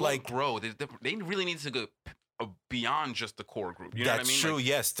it looks like grow. They really need to go beyond just the core group. You know what I mean? That's true. Like,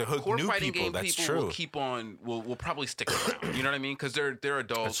 yes, to hook core new fighting people. Game That's people true. Will keep on. Will probably stick around. You know what I mean? Because they're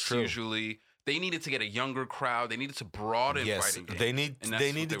adults usually. They needed to get a younger crowd. They needed to broaden fighting games.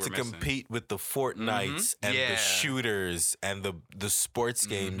 They needed to compete with the Fortnites and the shooters and the sports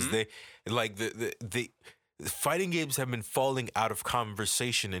games. They like the fighting games have been falling out of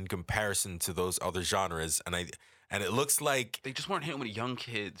conversation in comparison to those other genres, and it looks like they just weren't hitting with young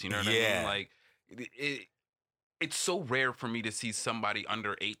kids. You know what I mean? Like it's so rare for me to see somebody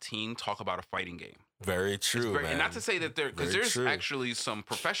under 18 talk about a fighting game. Very true, man. And not to say that because there's actually some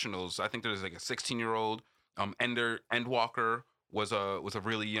professionals. I think there's like a 16-year-old Endwalker was a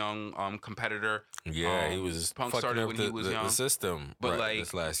really young competitor. Yeah, he was Punk started when he was young. The system, but like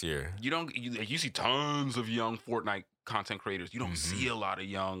this last year, you see tons of young Fortnite content creators. You don't see a lot of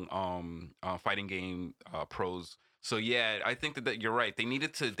young fighting game pros. So yeah, I think that you're right. They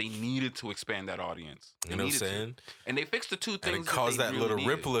needed to expand that audience. You know what I'm saying? And they fixed the two things. And it caused that little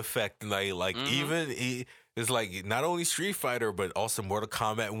ripple effect. Like even It's like not only Street Fighter, but also Mortal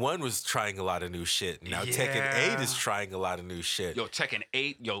Kombat 1 was trying a lot of new shit. Now Tekken 8 is trying a lot of new shit. Yo, Tekken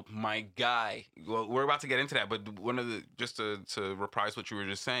 8, yo, my guy. Well, we're about to get into that, but one of the, just to reprise what you were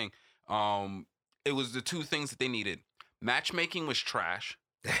just saying, it was the two things that they needed. Matchmaking was trash.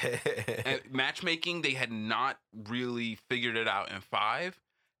 And matchmaking, they had not really figured it out in 5.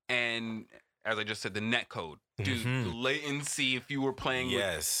 And as I just said, the netcode. Dude, the latency, if you were playing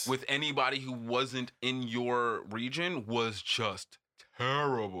with anybody who wasn't in your region, was just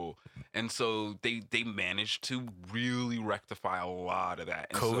terrible. And so they managed to really rectify a lot of that.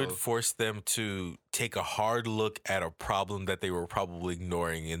 And COVID forced them to take a hard look at a problem that they were probably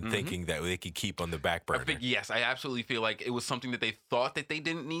ignoring and thinking that they could keep on the back burner. Yes, I absolutely feel like it was something that they thought that they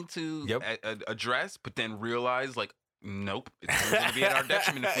didn't need to address, but then realized, like, nope, it's going to be at our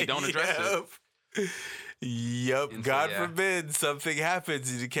detriment if we don't address it. Yep. And God forbid something happens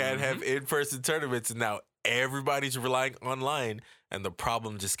and you can't have in-person tournaments, and now everybody's relying online, and the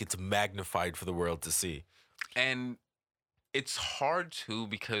problem just gets magnified for the world to see. And it's hard too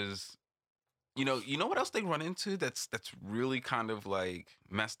because you know what else they run into that's really kind of like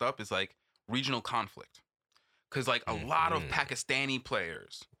messed up is like regional conflict. Cuz like a lot of Pakistani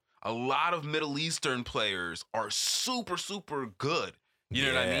players, a lot of Middle Eastern players are super good. You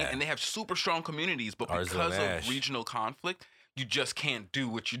know what I mean? And they have super strong communities, but because of regional conflict, you just can't do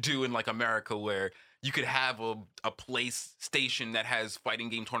what you do in like America, where you could have a place station that has fighting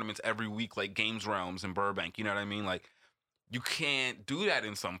game tournaments every week, like Games Realms in Burbank. You know what I mean? Like, you can't do that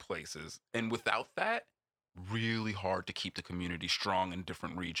in some places. And without that, really hard to keep the community strong in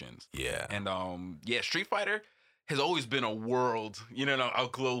different regions. Yeah. And Street Fighter has always been a world, a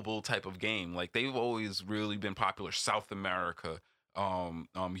global type of game. Like, they've always really been popular. South America,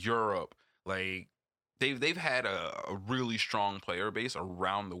 Europe, like they've had a really strong player base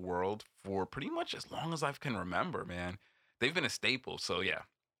around the world for pretty much as long as I can remember, man. They've been a staple. So yeah,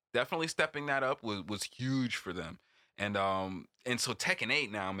 definitely stepping that up was huge for them. And so Tekken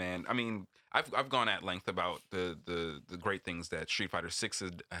 8 now, man. I mean, I've gone at length about the great things that Street Fighter 6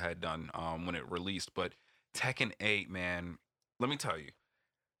 had done when it released, but Tekken 8, man, let me tell you,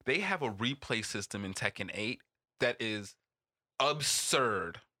 they have a replay system in Tekken 8 that is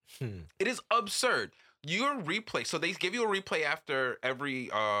absurd. It is absurd. Your replay, so they give you a replay after every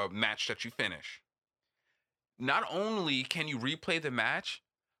match that you finish. Not only can you replay the match,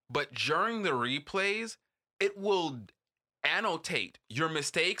 but during the replays, it will annotate your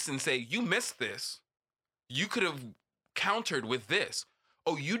mistakes and say, you missed this. You could have countered with this.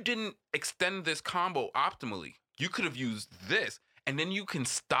 Oh, you didn't extend this combo optimally. You could have used this. And then you can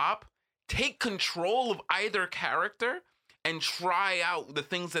stop, take control of either character, and try out the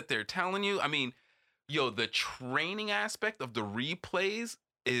things that they're telling you. I mean, the training aspect of the replays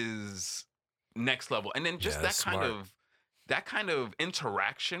is next level. And then just that kind of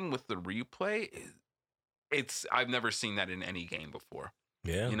interaction with the replay I've never seen that in any game before.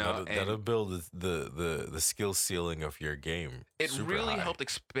 Yeah, that'll build the skill ceiling of your game. It really helped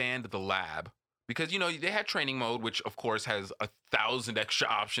expand the lab. Because, they had training mode, which, of course, has 1,000 extra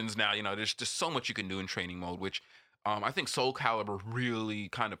options now. There's just so much you can do in training mode, which I think Soul Calibur really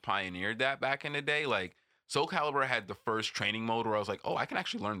kind of pioneered that back in the day. Like, Soul Calibur had the first training mode where I was like, oh, I can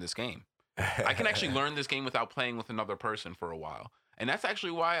actually learn this game. I can actually learn this game without playing with another person for a while. And that's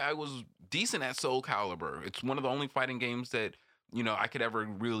actually why I was decent at Soul Calibur. It's one of the only fighting games that, I could ever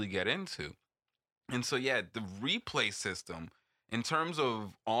really get into. And so, yeah, the replay system, in terms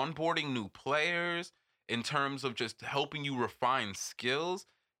of onboarding new players, in terms of just helping you refine skills,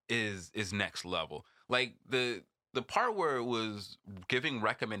 is next level. Like, the part where it was giving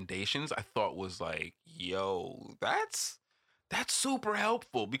recommendations, I thought was like, yo, that's super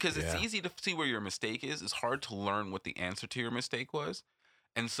helpful, because it's easy to see where your mistake is. It's hard to learn what the answer to your mistake was.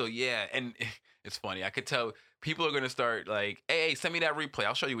 And so, yeah, and it's funny. I could tell people are going to start like, hey, send me that replay.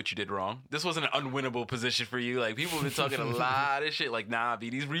 I'll show you what you did wrong. This wasn't an unwinnable position for you. Like, people have been talking a lot of shit. Like, nah, B,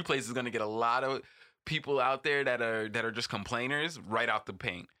 these replays is going to get a lot of people out there that are just complainers right out the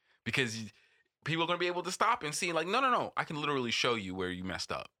paint, because people are going to be able to stop and see, like, no, I can literally show you where you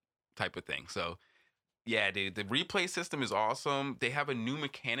messed up type of thing. So, yeah, dude, the replay system is awesome. They have a new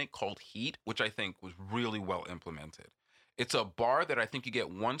mechanic called Heat, which I think was really well implemented. It's a bar that I think you get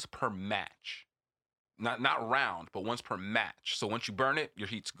once per match. Not round, but once per match. So once you burn it, your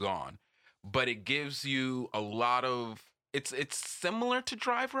heat's gone. But it gives you a lot of... It's similar to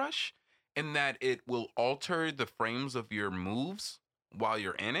Drive Rush in that it will alter the frames of your moves while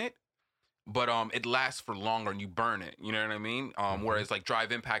you're in it. But it lasts for longer and you burn it. You know what I mean? Whereas like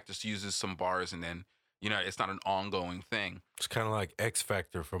Drive Impact just uses some bars and then, it's not an ongoing thing. It's kind of like X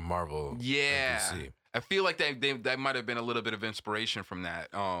Factor from Marvel. Yeah. I feel like that might have been a little bit of inspiration from that.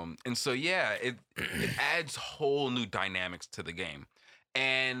 And so yeah, it adds whole new dynamics to the game,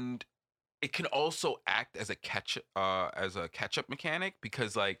 and it can also act as a catch up mechanic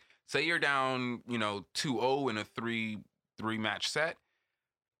because like say you're down 2-0 in a 3 match set,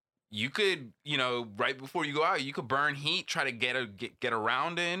 you could right before you go out you could burn heat, try to get a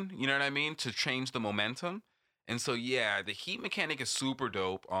round in, you know what I mean, to change the momentum. And so yeah, the heat mechanic is super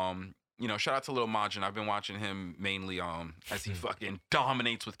dope. Shout out to Lil Majin. I've been watching him mainly as he fucking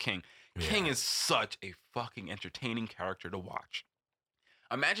dominates with King. Yeah. King is such a fucking entertaining character to watch.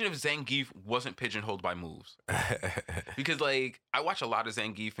 Imagine if Zangief wasn't pigeonholed by moves. Because, like, I watch a lot of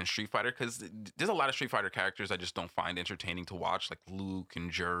Zangief and Street Fighter because there's a lot of Street Fighter characters I just don't find entertaining to watch, like Luke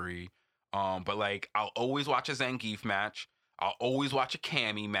and Juri. But, like, I'll always watch a Zangief match. I'll always watch a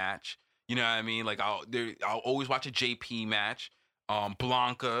Cammy match. You know what I mean? Like, I'll always watch a JP match.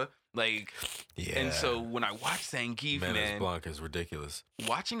 Blanca. Like, yeah. And so when I watch Zangief, man, Blanca is ridiculous.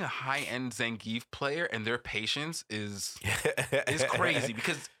 Watching a high-end Zangief player and their patience is crazy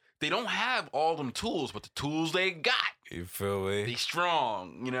because they don't have all them tools, but the tools they got, you feel me? They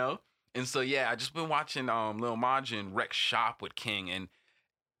strong, And so yeah, I just been watching Lil Majin wreck shop with King, and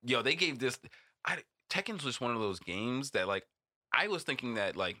they gave this. Tekken's just one of those games that like I was thinking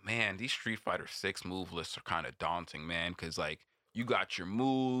that like, man, these Street Fighter 6 move lists are kind of daunting, man, because like. You got your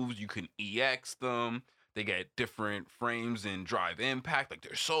moves, you can EX them. They get different frames and drive impact. Like,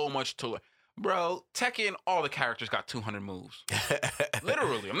 there's so much to learn. Bro, Tekken, all the characters got 200 moves.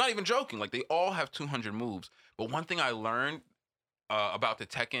 Literally. I'm not even joking. Like, they all have 200 moves. But one thing I learned about the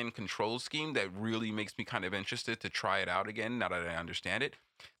Tekken control scheme that really makes me kind of interested to try it out again, now that I understand it,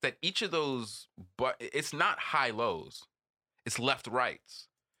 that each of those, but it's not high-lows. It's left-rights.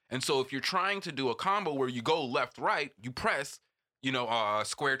 And so if you're trying to do a combo where you go left-right, you press...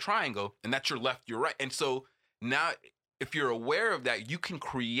 square triangle, and that's your left, your right. And so now, if you're aware of that, you can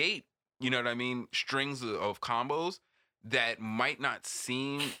create, strings of combos that might not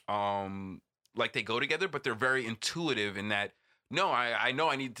seem like they go together, but they're very intuitive in that. No, I know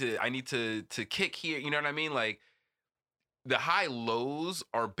I need to kick here. You know what I mean? Like the high lows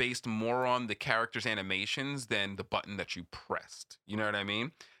are based more on the character's animations than the button that you pressed. You know what I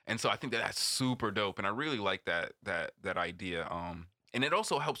mean? And so I think that's super dope, and I really like that idea. And it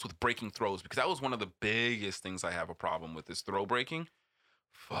also helps with breaking throws because that was one of the biggest things I have a problem with is throw breaking.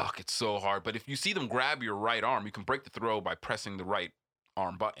 Fuck, it's so hard. But if you see them grab your right arm, you can break the throw by pressing the right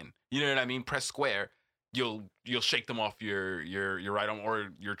arm button. You know what I mean? Press square, you'll shake them off your right arm or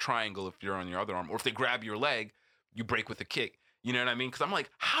your triangle if you're on your other arm. Or if they grab your leg, you break with a kick. You know what I mean? Because I'm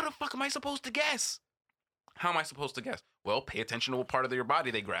like, how the fuck am I supposed to guess? How am I supposed to guess? Well, pay attention to what part of your body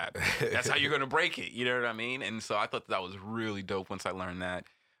they grab. That's how you're going to break it. You know what I mean? And so I thought that was really dope once I learned that.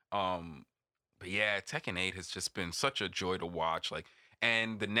 But yeah, Tekken 8 has just been such a joy to watch. Like,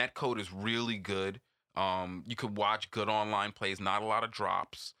 and the netcode is really good. You could watch good online plays, not a lot of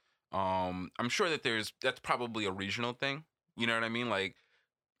drops. I'm sure that that's probably a regional thing. You know what I mean? Like,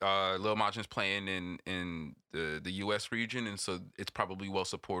 Lil Majin's playing in the U.S. region, and so it's probably well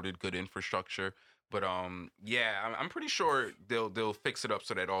supported, good infrastructure. But yeah, I'm pretty sure they'll fix it up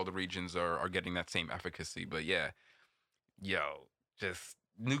so that all the regions are getting that same efficacy. But yeah, just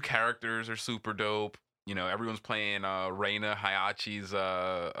new characters are super dope. Everyone's playing Reina, Hayachi's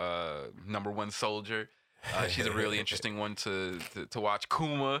 #1 soldier. She's a really interesting one to watch.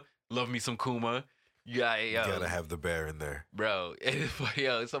 Kuma, love me some Kuma. Yeah, you gotta have the bear in there, bro.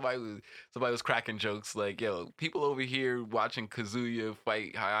 Somebody was cracking jokes like, people over here watching Kazuya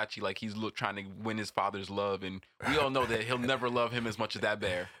fight Hayachi like he's trying to win his father's love, and we all know that he'll never love him as much as that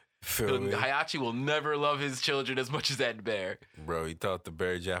bear. Hayachi will never love his children as much as that bear. Bro, he taught the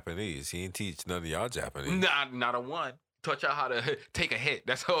bear Japanese. He didn't teach none of y'all Japanese. Not a one. Taught y'all how to take a hit.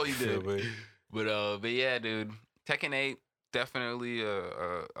 That's all he did. But yeah, dude, Tekken 8 definitely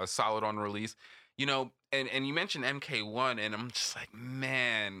a solid on release. And you mentioned MK1, and I'm just like,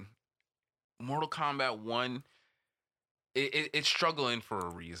 man, Mortal Kombat 1, it's struggling for a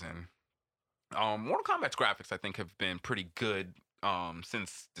reason. Mortal Kombat's graphics, I think, have been pretty good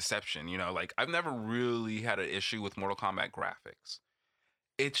since Deception. Like, I've never really had an issue with Mortal Kombat graphics.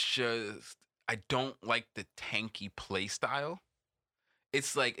 It's just, I don't like the tanky play style.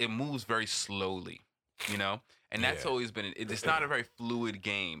 It's like, it moves very slowly, And that's always been, it's not a very fluid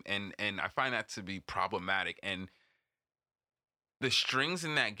game. And I find that to be problematic. And the strings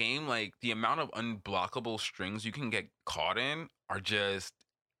in that game, like the amount of unblockable strings you can get caught in are just,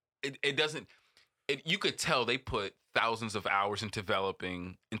 you could tell they put thousands of hours into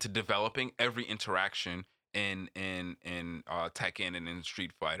developing every interaction in Tekken and in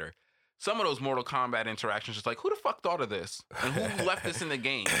Street Fighter. some of those Mortal Kombat interactions, just like, who the fuck thought of this? And who left this in the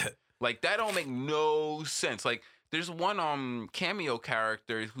game? Like, that don't make no sense. Like, there's one cameo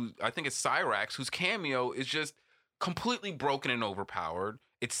character who I think it's Cyrax, whose cameo is just completely broken and overpowered.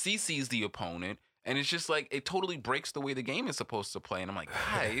 It CCs the opponent, and it's just like it totally breaks the way the game is supposed to play. And I'm like,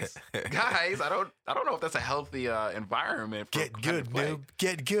 guys, I don't know if that's a healthy environment. For Get good, noob.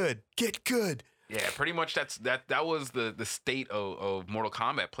 Get good. Get good. Yeah, pretty much that was the state of Mortal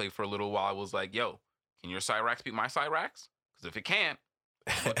Kombat play for a little while. I was like, yo, can your Cyrax beat my Cyrax? Because if it can't,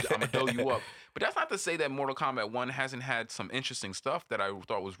 I'm gonna throw you up. But that's not to say that Mortal Kombat 1 hasn't had some interesting stuff that I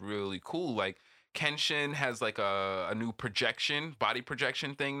thought was really cool. Like Kenshin has like a new body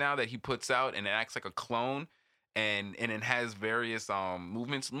projection thing now that he puts out, and it acts like a clone, and it has various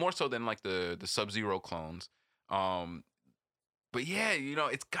movements, more so than like the Sub-Zero clones. But yeah,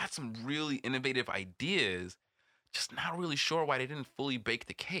 it's got some really innovative ideas. Just not really sure why they didn't fully bake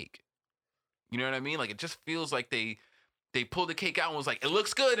the cake. You know what I mean? Like, it just feels like they pulled the cake out and was like, it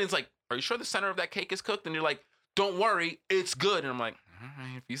looks good. And it's like, are you sure the center of that cake is cooked? And you're like, don't worry, it's good. And I'm like, all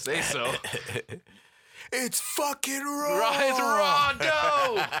right, if you say so. It's fucking raw. It's raw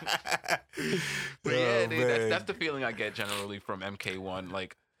dough. But yeah, dude, that's the feeling I get generally from MK1.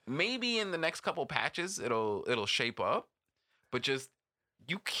 Like, maybe in the next couple patches, it'll shape up. But just,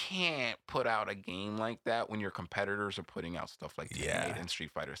 you can't put out a game like that when your competitors are putting out stuff like Tekken 8 and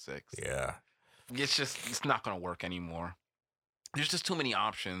Street Fighter 6. Yeah. It's not going to work anymore. There's just too many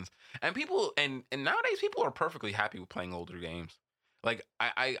options. And people, and nowadays people are perfectly happy with playing older games. Like,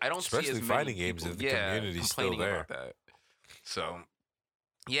 I don't especially see as fighting many games people, if the community's still there. about that. So,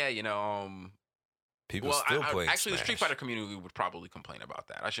 yeah, people still play. Actually, Smash. the Street Fighter community would probably complain about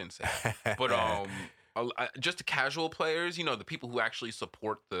that. I shouldn't say that. But just the casual players, the people who actually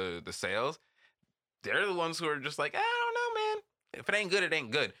support the sales, they're the ones who are just like, I don't know, man. If it ain't good, it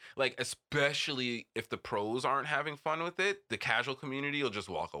ain't good. Like, especially if the pros aren't having fun with it, the casual community will just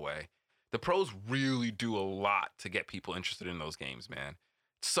walk away. The pros really do a lot to get people interested in those games, man.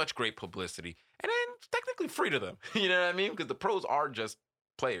 Such great publicity. And then it's technically free to them. You know what I mean? Because the pros are just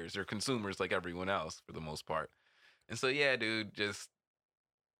players. They're consumers like everyone else for the most part. And so, yeah, dude, just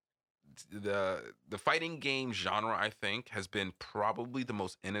the fighting game genre, I think, has been probably the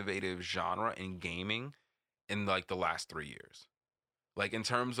most innovative genre in gaming in like the last 3 years. Like, in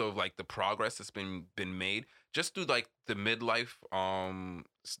terms of like the progress that's been made just through like the midlife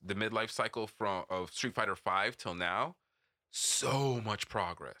cycle of Street Fighter 5 till now. So much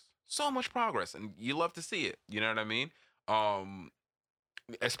progress, and you love to see it. You know what I mean?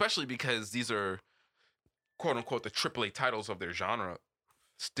 Especially because these are quote unquote the AAA titles of their genre,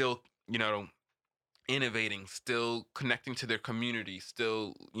 still innovating, still connecting to their community,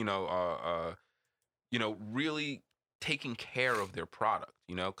 still really taking care of their product,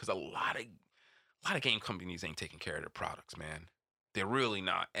 because a lot of game companies ain't taking care of their products, man. They're really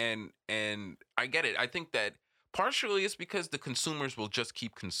not. And I get it. I think that partially it's because the consumers will just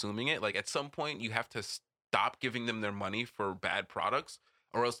keep consuming it. Like, at some point you have to stop giving them their money for bad products,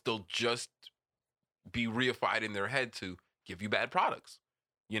 or else they'll just be reified in their head to give you bad products,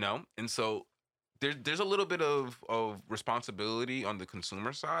 And so there's a little bit of responsibility on the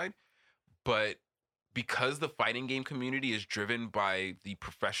consumer side, but because the fighting game community is driven by the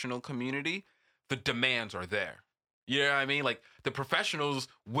professional community, the demands are there. You know what I mean? Like, the professionals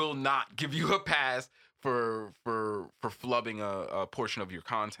will not give you a pass for flubbing a portion of your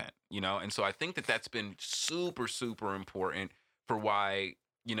content, And so I think that that's been super, super important for why,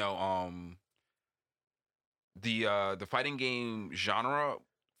 the fighting game genre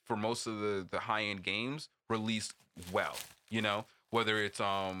for most of the high-end games released well, whether it's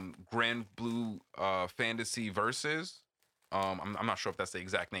Grand Blue Fantasy Versus. I'm not sure if that's the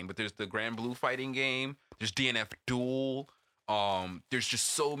exact name, but there's the Grand Blue fighting game. There's DNF Duel. There's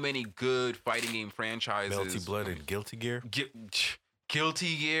just so many good fighting game franchises. Melty Blood and Guilty Gear.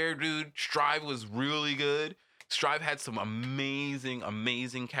 Guilty Gear, dude. Strive was really good. Strive had some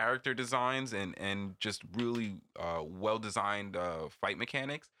amazing character designs and just really well-designed fight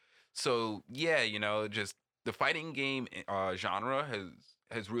mechanics. So, yeah, just the fighting game genre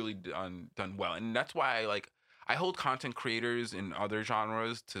has really done well. And that's why I hold content creators in other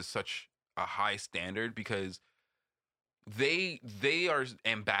genres to such a high standard, because they are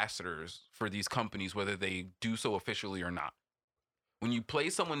ambassadors for these companies, whether they do so officially or not. When you play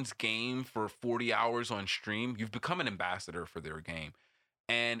someone's game for 40 hours on stream, you've become an ambassador for their game.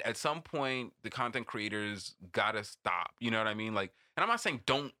 And at some point, the content creators gotta stop. You know what I mean? Like, and I'm not saying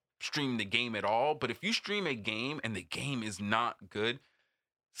don't stream the game at all, but if you stream a game and the game is not good,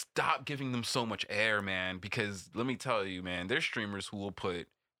 stop giving them so much air, man. Because let me tell you, man, there's streamers who will put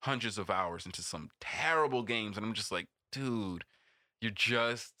hundreds of hours into some terrible games, and I'm just like, dude, you're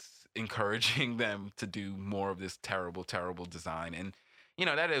just encouraging them to do more of this terrible, terrible design. And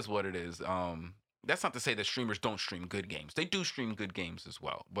that is what it is. That's not to say that streamers don't stream good games. They do stream good games as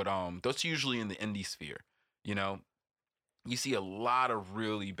well, but that's usually in the indie sphere. You see a lot of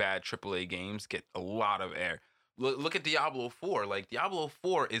really bad AAA games get a lot of air. Look at Diablo 4. Like, Diablo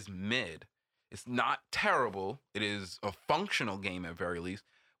 4 is mid. It's not terrible. It is a functional game at very least,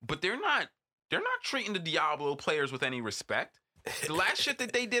 but they're not treating the Diablo players with any respect. The last shit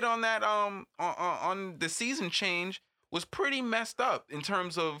that they did on that on the season change was pretty messed up in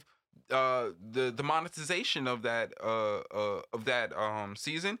terms of the monetization of that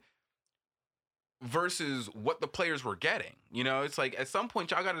season versus what the players were getting. It's like, at some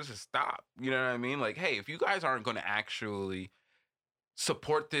point y'all gotta just stop. You know what I mean? Like, hey, if you guys aren't gonna actually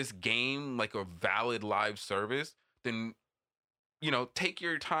support this game like a valid live service, then take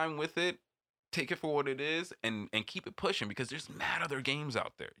your time with it, take it for what it is, and keep it pushing, because there's mad other games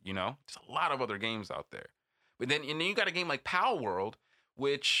out there. There's a lot of other games out there. But then you got a game like Pal World,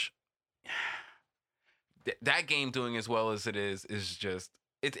 which that game doing as well as it is just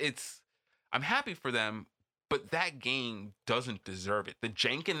it's I'm happy for them, but that game doesn't deserve it. The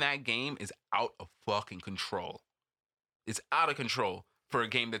jank in that game is out of fucking control. It's out of control for a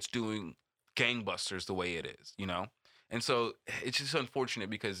game that's doing gangbusters the way it is, And so it's just unfortunate,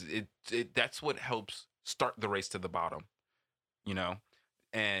 because it that's what helps start the race to the bottom,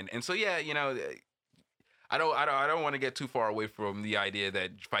 And so yeah, I don't want to get too far away from the idea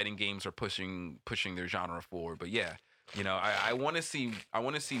that fighting games are pushing their genre forward, but yeah, I want to see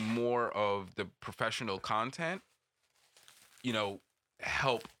more of the professional content,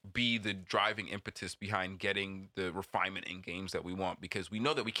 help be the driving impetus behind getting the refinement in games that we want, because we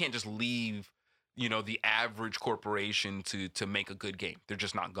know that we can't just leave the average corporation to make a good game. They're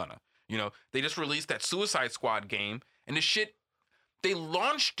just not gonna. They just released that Suicide Squad game, and the shit, they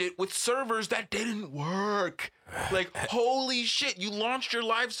launched it with servers that didn't work. Like, holy shit, you launched your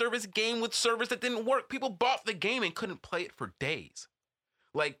live service game with servers that didn't work. People bought the game and couldn't play it for days.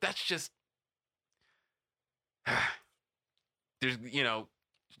 Like, that's just there's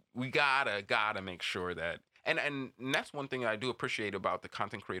we gotta make sure that, and that's one thing that I do appreciate about the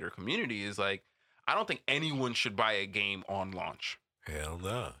content creator community is, like, I don't think anyone should buy a game on launch. Hell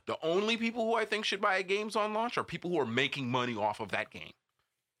no. The only people who I think should buy games on launch are people who are making money off of that game.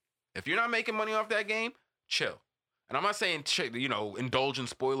 If you're not making money off that game, chill. And I'm not saying indulge in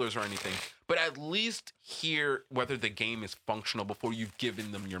spoilers or anything, but at least hear whether the game is functional before you've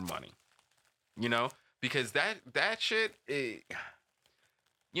given them your money. Because that shit, these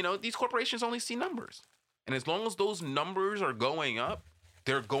corporations only see numbers. And as long as those numbers are going up,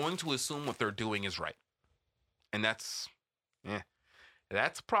 they're going to assume what they're doing is right. And that's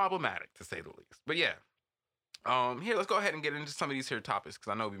problematic, to say the least. But yeah, here, let's go ahead and get into some of these here topics,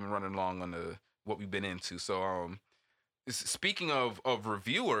 because I know we've been running long on what we've been into. So speaking of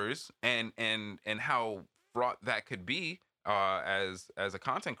reviewers and how fraught that could be as a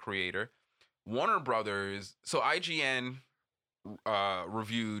content creator, Warner Brothers, so IGN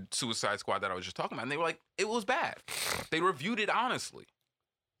reviewed Suicide Squad that I was just talking about, and they were like, it was bad. They reviewed it honestly.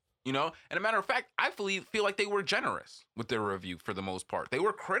 And a matter of fact, I feel like they were generous with their review for the most part. They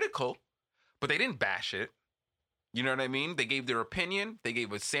were critical, but they didn't bash it. You know what I mean? They gave their opinion, they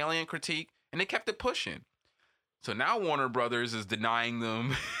gave a salient critique, and they kept it pushing. So now Warner Brothers is denying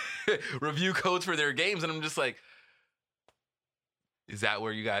them review codes for their games, and I'm just like, is that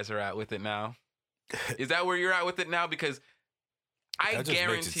where you guys are at with it now? Is that where you're at with it now? Because I that just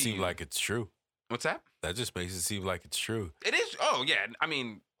guarantee makes it seem like it's true. What's that? That just makes it seem like it's true. It is. Oh, yeah. I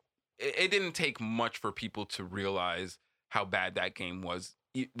mean, it didn't take much for people to realize how bad that game was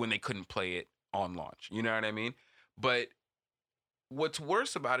when they couldn't play it on launch. You know what I mean? But what's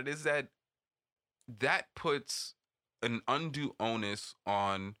worse about it is that puts an undue onus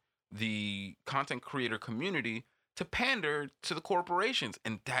on the content creator community to pander to the corporations.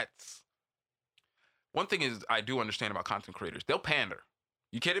 And that's one thing is I do understand about content creators. They'll pander.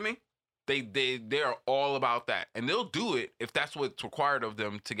 You kidding me? They are all about that. And they'll do it if that's what's required of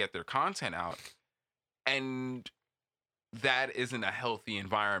them to get their content out. And that isn't a healthy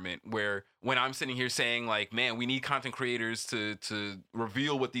environment where when I'm sitting here saying, like, man, we need content creators to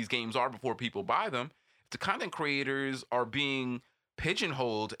reveal what these games are before people buy them. If the content creators are being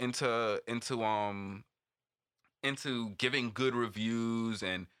pigeonholed into giving good reviews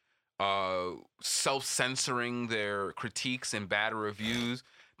and self-censoring their critiques and bad reviews,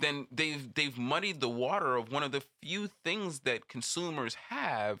 then they've muddied the water of one of the few things that consumers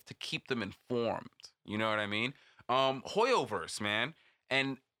have to keep them informed. You know what I mean? Hoyoverse, man.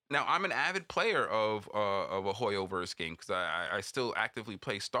 And Now I'm an avid player of a Hoyoverse game because I still actively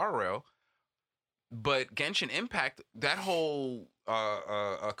play Star Rail. But Genshin Impact, that whole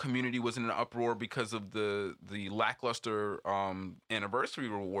community was in an uproar because of the lackluster anniversary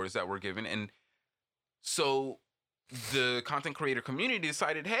rewards that were given, and so the content creator community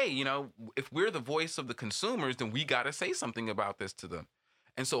decided, hey, if we're the voice of the consumers, then we got to say something about this to them.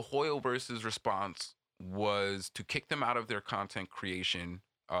 And so Hoyoverse's response was to kick them out of their content creation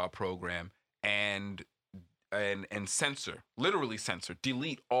program and censor, literally censor,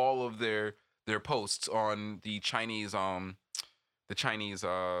 delete all of their posts on the Chinese social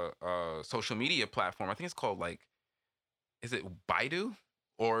media platform. I think it's called, like, is it Baidu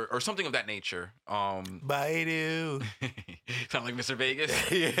or something of that nature? Baidu. Sound like Mr. Vegas.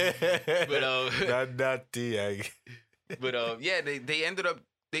 Yeah. But not the. but yeah, they ended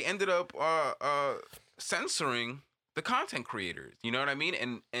up censoring the content creators. You know what I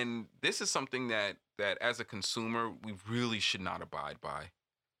mean? And this is something that as a consumer we really should not abide by.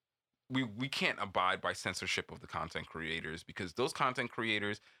 We can't abide by censorship of the content creators, because those content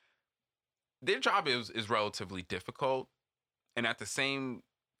creators, their job is relatively difficult, and at the same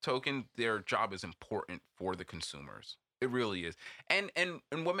token, their job is important for the consumers. It really is. And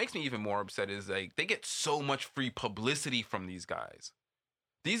what makes me even more upset is, like, they get so much free publicity from these guys.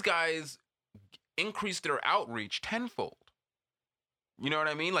 These guys increase their outreach tenfold. You know what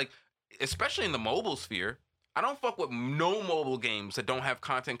I mean? Like, especially in the mobile sphere. I don't fuck with no mobile games that don't have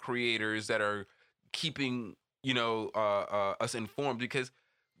content creators that are keeping, us informed, because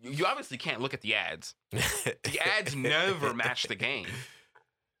you obviously can't look at the ads. The ads never match the game.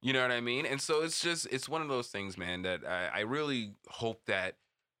 You know what I mean? And so it's one of those things, man, that I really hope that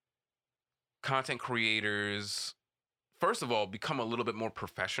content creators, first of all, become a little bit more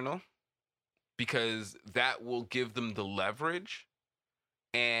professional, because that will give them the leverage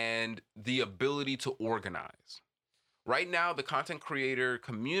and the ability to organize. Right now, the content creator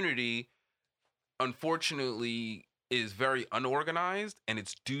community, unfortunately, is very unorganized, and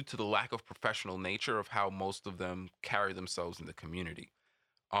it's due to the lack of professional nature of how most of them carry themselves in the community.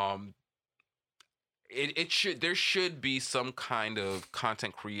 There should be some kind of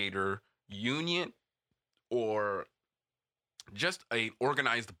content creator union, or just a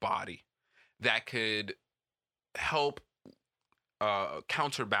organized body that could help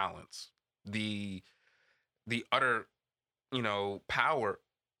counterbalance the utter power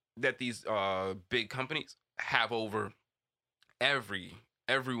that these big companies have over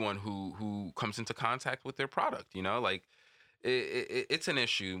everyone who comes into contact with their product. Like, it's an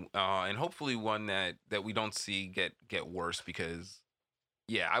issue, and hopefully one that we don't see get worse, because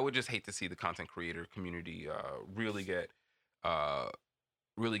I would just hate to see the content creator community really get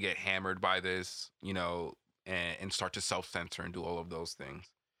hammered by this, and start to self-censor and do all of those things.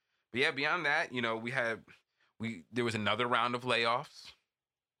 But yeah, beyond that, there was another round of layoffs.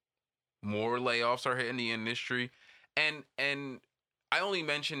 More layoffs are hitting the industry, and I only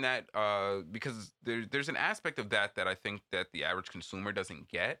mention that because there's an aspect of that I think that the average consumer doesn't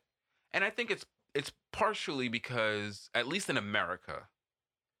get, and I think it's partially because, at least in America,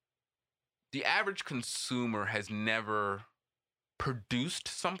 the average consumer has never produced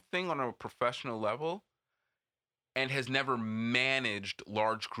something on a professional level, and has never managed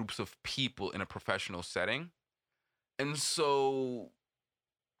large groups of people in a professional setting. And so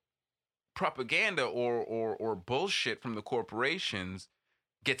propaganda or bullshit from the corporations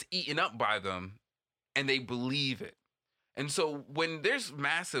gets eaten up by them, and they believe it. And so when there's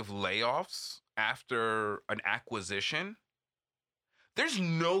massive layoffs after an acquisition, there's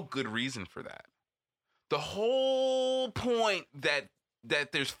no good reason for that. The whole point that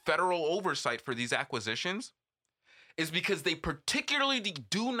there's federal oversight for these acquisitions is because they particularly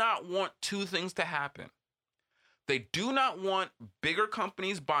do not want two things to happen. They do not want bigger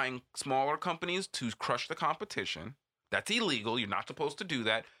companies buying smaller companies to crush the competition. That's illegal. You're not supposed to do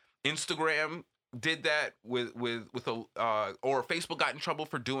that. Instagram did that with or Facebook got in trouble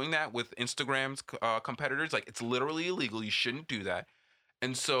for doing that with Instagram's competitors. Like, it's literally illegal. You shouldn't do that.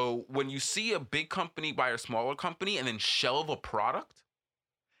 And so when you see a big company buy a smaller company and then shelve a product,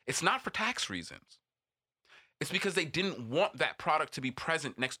 it's not for tax reasons. It's because they didn't want that product to be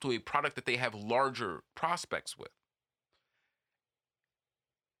present next to a product that they have larger prospects with.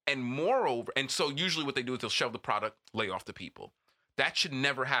 And moreover, and so usually what they do is they'll shelve the product, lay off the people. That should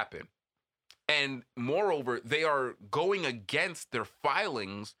never happen. And moreover, they are going against their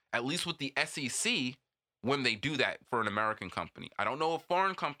filings, at least with the SEC, when they do that for an American company. I don't know if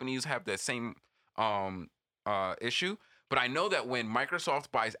foreign companies have that same issue, but I know that when Microsoft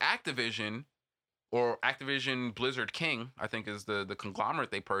buys Activision, or Activision Blizzard King, I think is the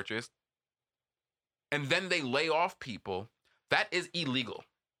conglomerate they purchased, and then they lay off people, that is illegal.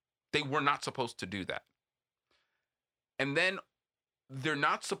 They were not supposed to do that. And then they're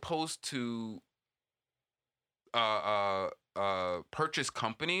not supposed to purchase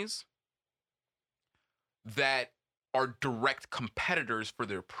companies that are direct competitors for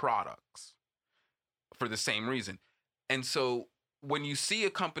their products for the same reason. And so when you see a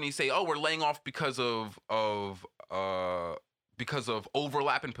company say, "Oh, we're laying off because of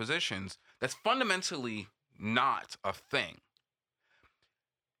overlap in positions," that's fundamentally not a thing.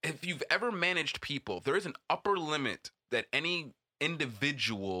 If you've ever managed people, there is an upper limit that any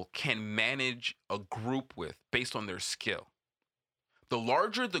individual can manage a group with based on their skill. The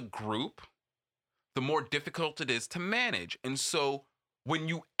larger the group, the more difficult it is to manage. And so when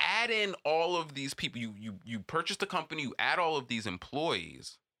you add in all of these people, you purchase the company, you add all of these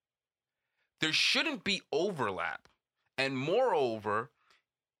employees, there shouldn't be overlap. And moreover,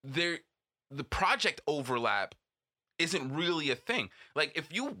 the project overlap isn't really a thing. Like,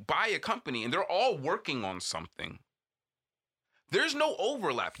 if you buy a company and they're all working on something, there's no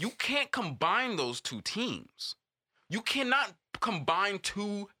overlap. You can't combine those two teams. You cannot combine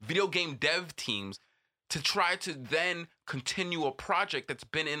two video game dev teams to try to then continue a project that's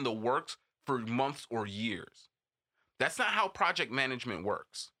been in the works for months or years. That's not how project management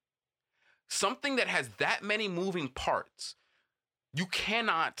works. Something that has that many moving parts, you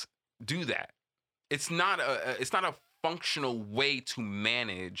cannot do that. It's not a functional way to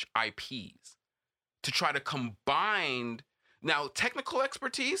manage IPs. To try to combine, now technical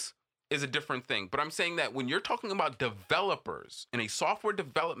expertise is a different thing, but I'm saying that when you're talking about developers in a software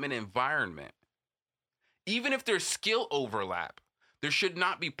development environment, even if there's skill overlap, there should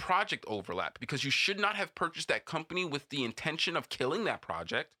not be project overlap, because you should not have purchased that company with the intention of killing that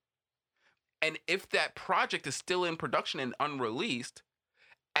project. And if that project is still in production and unreleased,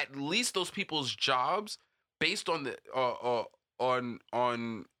 at least those people's jobs, based on the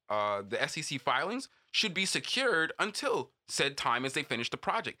SEC filings, should be secured until said time as they finish the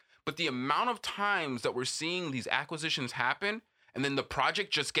project. But the amount of times that we're seeing these acquisitions happen and then the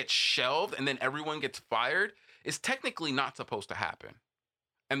project just gets shelved and then everyone gets fired is technically not supposed to happen.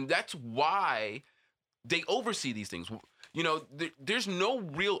 And that's why they oversee these things. You know, there's no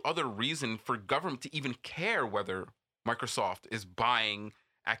real other reason for government to even care whether Microsoft is buying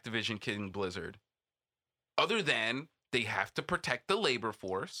Activision King Blizzard, other than they have to protect the labor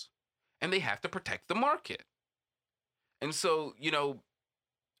force and they have to protect the market. And so, you know,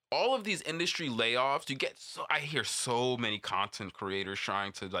 all of these industry layoffs, I hear so many content creators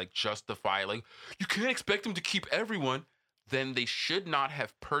trying to like justify, like, you can't expect them to keep everyone. Then they should not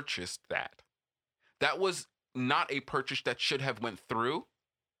have purchased that. That was not a purchase that should have went through.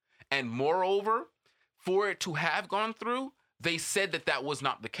 And moreover, for it to have gone through, they said that that was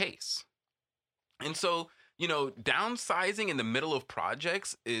not the case. And so, you know, downsizing in the middle of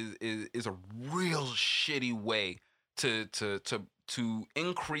projects is a real shitty way to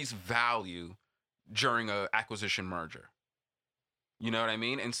increase value during a acquisition merger. You know what I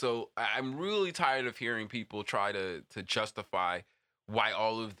mean? And so I'm really tired of hearing people try to justify why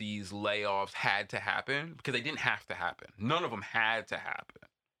all of these layoffs had to happen, because they didn't have to happen. None of them had to happen.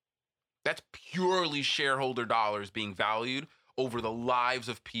 That's purely shareholder dollars being valued over the lives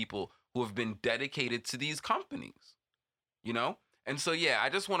of people who have been dedicated to these companies, you know? And so, yeah, I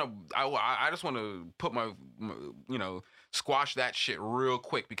just want to put my, you know, squash that shit real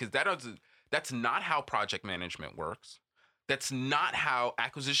quick, because that's not how project management works. That's not how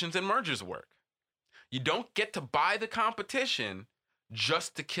acquisitions and mergers work. You don't get to buy the competition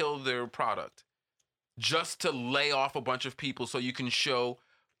just to kill their product, just to lay off a bunch of people so you can show,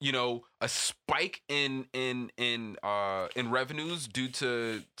 you know, a spike in revenues due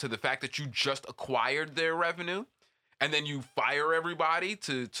to the fact that you just acquired their revenue, and then you fire everybody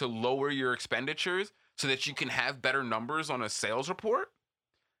to lower your expenditures so that you can have better numbers on a sales report.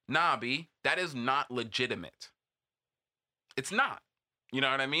 Nah, B, that is not legitimate. It's not. You know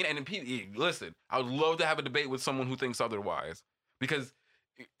what I mean? And listen, I would love to have a debate with someone who thinks otherwise, because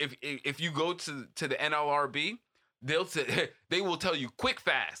if you go to the NLRB, they will tell you quick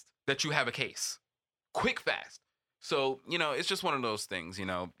fast that you have a case. Quick fast. So, you know, it's just one of those things, you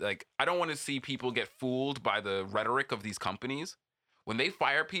know, like, I don't want to see people get fooled by the rhetoric of these companies. When they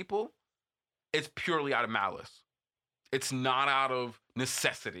fire people, it's purely out of malice. It's not out of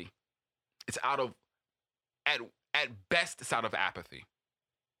necessity. It's out of, at best, it's out of apathy.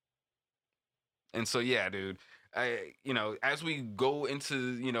 And so, yeah, dude, you know, as we go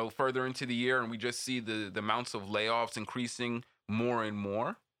into, you know, further into the year and we just see the amounts of layoffs increasing more and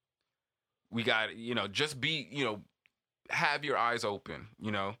more, We got, just be, have your eyes open,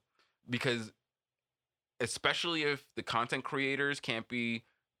 because especially if the content creators can't be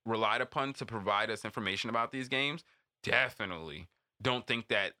relied upon to provide us information about these games, definitely don't think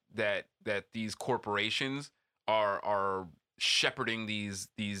that these corporations are shepherding these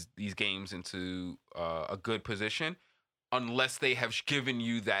games into a good position unless they have given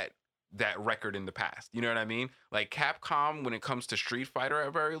you that record in the past. You know what I mean? Like Capcom, when it comes to Street Fighter,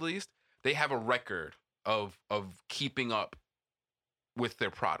 at very least, they have a record of keeping up with their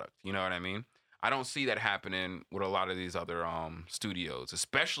product. You know what I mean? I don't see that happening with a lot of these other studios,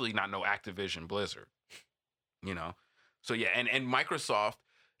 especially not no Activision Blizzard. So yeah, and Microsoft.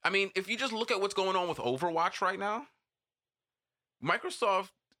 I mean, if you just look at what's going on with Overwatch right now,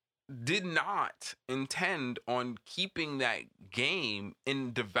 Microsoft did not intend on keeping that game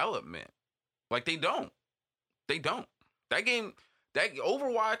in development. Like they don't. That game, that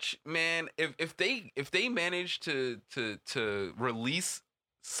Overwatch, man, if they manage to release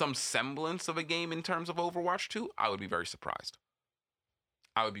some semblance of a game in terms of Overwatch 2, I would be very surprised.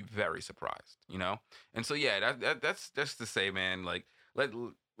 And so yeah, that's just to say, man, like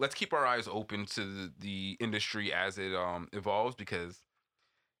let's keep our eyes open to the industry as it evolves, because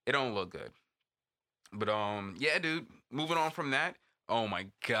it don't look good. But yeah, dude, moving on from that. Oh my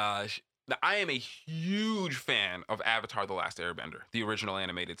gosh. I am a huge fan of Avatar: The Last Airbender, the original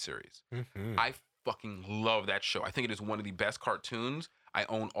animated series. Mm-hmm. I fucking love that show. I think it is one of the best cartoons. I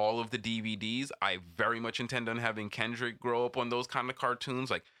own all of the DVDs. I very much intend on having Kendrick grow up on those kind of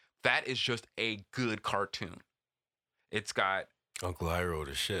cartoons. Like, that is just a good cartoon. It's got... Uncle Iroh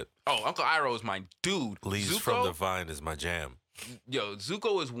the shit. Oh, Uncle Iroh is my dude. Leaves Zuko, from the Vine is my jam. Yo,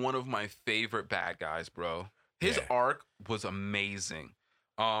 Zuko is one of my favorite bad guys, bro. His arc was amazing.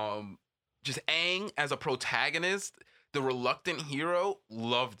 Just Aang as a protagonist, the reluctant hero,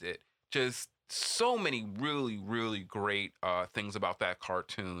 loved it. Just so many really, really great things about that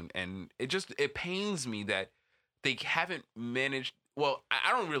cartoon. And it pains me that they haven't managed. Well,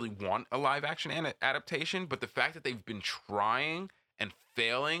 I don't really want a live action adaptation, but the fact that they've been trying and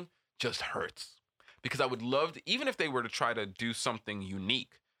failing just hurts. Because I would love to, even if they were to try to do something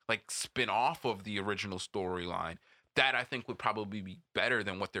unique, like spin off of the original storyline, that I think would probably be better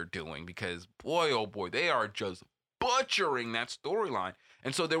than what they're doing. Because boy, oh boy, they are just butchering that storyline.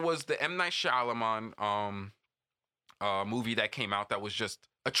 And so there was the M. Night Shyamalan movie that came out that was just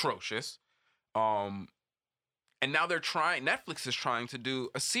atrocious. And now Netflix is trying to do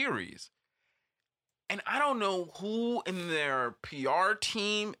a series. And I don't know who in their PR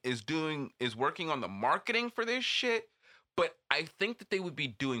team is working on the marketing for this shit, but I think that they would be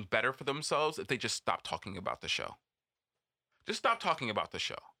doing better for themselves if they just stopped talking about the show. Just stop talking about the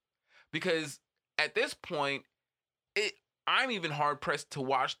show. Because at this point, I'm even hard pressed to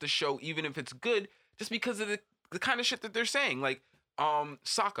watch the show, even if it's good, just because of the kind of shit that they're saying. Like,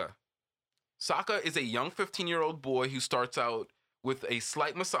 Sokka. Sokka is a young 15-year-old boy who starts out with a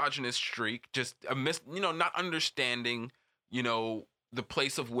slight misogynist streak, just not understanding, the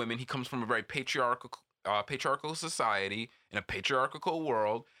place of women. He comes from a very patriarchal society in a patriarchal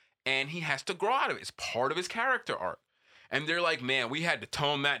world, and he has to grow out of it. It's part of his character arc. And they're like, man, we had to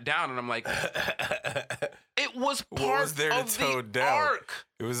tone that down. And I'm like, it was part of the arc.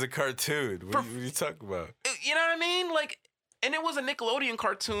 It was a cartoon. What are you talking about? You know what I mean? Like, and it was a Nickelodeon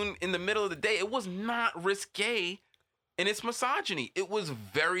cartoon in the middle of the day. It was not risque in its misogyny. It was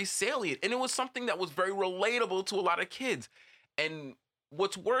very salient. And it was something that was very relatable to a lot of kids. And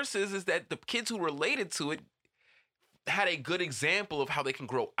what's worse is that the kids who related to it had a good example of how they can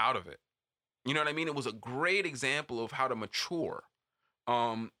grow out of it. You know what I mean? It was a great example of how to mature.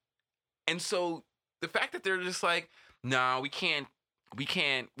 And so the fact that they're just like, nah, we can't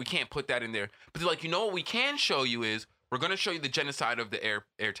put that in there. But they're like, what we can show you is we're going to show you the genocide of the air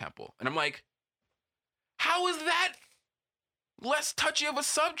temple. And I'm like, how is that less touchy of a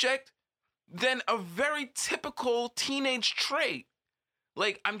subject than a very typical teenage trait?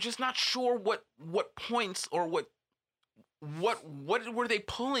 Like, I'm just not sure what points or what were they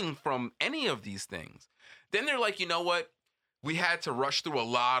pulling from any of these things. Then they're like, you know what? We had to rush through a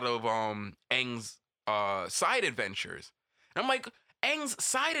lot of Aang's side adventures. And I'm like, Aang's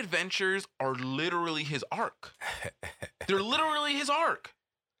side adventures are literally his arc. They're literally his arc.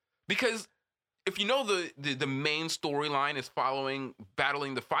 Because if you know the main storyline is battling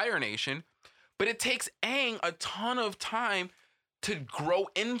the Fire Nation, but it takes Aang a ton of time to grow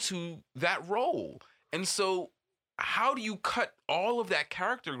into that role. And so how do you cut all of that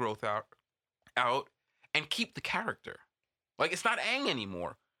character growth out and keep the character? Like, it's not Aang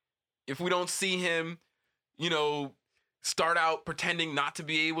anymore. If we don't see him, start out pretending not to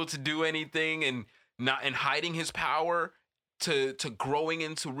be able to do anything and hiding his power to growing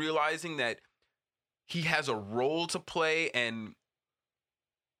into realizing that he has a role to play, and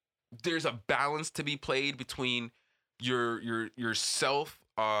there's a balance to be played between yourself,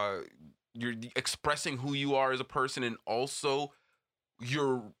 you're expressing who you are as a person, and also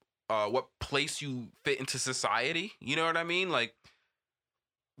your what place you fit into society. You know what I mean? Like,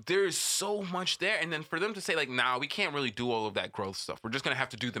 there's so much there, and then for them to say like, nah, we can't really do all of that growth stuff, we're just gonna have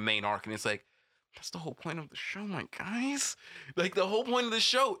to do the main arc, and it's like, that's the whole point of the show, my guys. Like, the whole point of the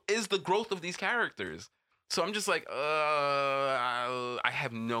show is the growth of these characters. So I'm just like, I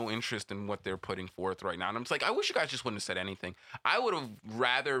have no interest in what they're putting forth right now. And I'm just like, I wish you guys just wouldn't have said anything. I would have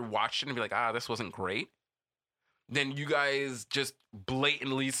rather watched it and be like, this wasn't great, than you guys just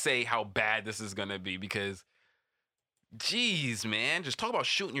blatantly say how bad this is going to be. Because, geez, man, just talk about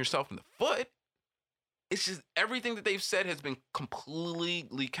shooting yourself in the foot. It's just everything that they've said has been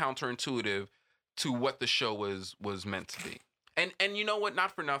completely counterintuitive to what the show was meant to be. And you know what?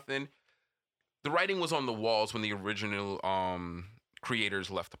 Not for nothing, the writing was on the walls when the original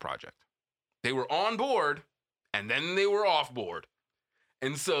creators left the project. They were on board, and then they were off board.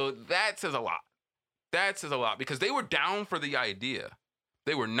 And so that says a lot. That says a lot, because they were down for the idea.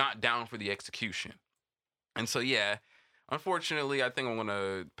 They were not down for the execution. And so, yeah, unfortunately, I think I'm going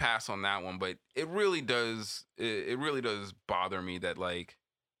to pass on that one. But it really does bother me that, like,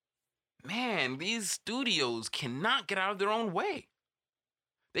 man, these studios cannot get out of their own way.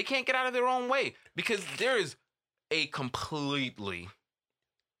 They can't get out of their own way, because there is a completely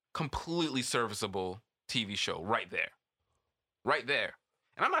serviceable TV show right there. Right there.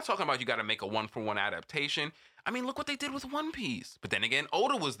 And I'm not talking about you got to make a 1-for-1 adaptation. I mean, look what they did with One Piece. But then again,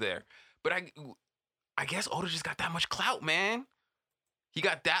 Oda was there. But I guess Oda just got that much clout, man. He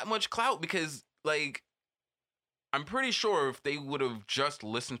got that much clout because, like, I'm pretty sure if they would have just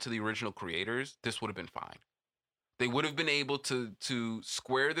listened to the original creators, this would have been fine. They would have been able to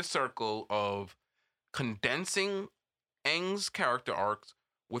square the circle of condensing Aang's character arcs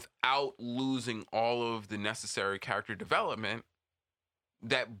without losing all of the necessary character development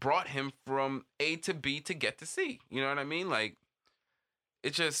that brought him from A to B to get to C. You know what I mean? Like,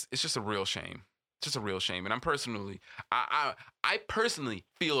 it's just a real shame. It's just a real shame. And I personally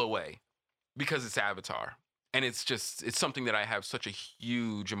feel away because it's Avatar. And it's something that I have such a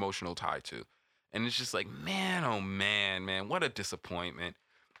huge emotional tie to. And it's just like, man, oh man, what a disappointment.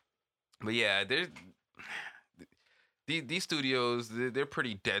 But yeah, these studios, they're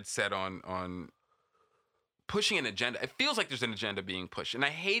pretty dead set on pushing an agenda. It feels like there's an agenda being pushed. And I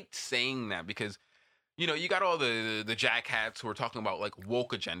hate saying that because, you know, you got all the jackhats who are talking about like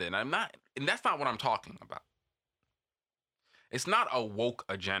woke agenda. And that's not what I'm talking about. It's not a woke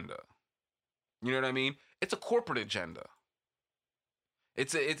agenda. You know what I mean? It's a corporate agenda.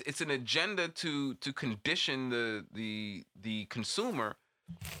 It's an agenda to condition the consumer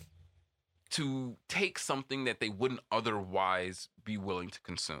to take something that they wouldn't otherwise be willing to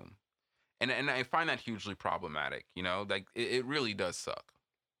consume. And I find that hugely problematic, you know? Like, it really does suck.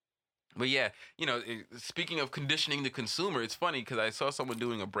 But yeah, you know, speaking of conditioning the consumer, it's funny because I saw someone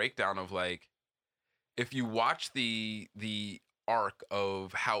doing a breakdown of, like, if you watch the arc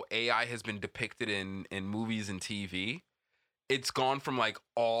of how AI has been depicted in movies and TV, it's gone from like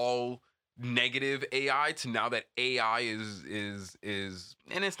all negative AI to now that AI is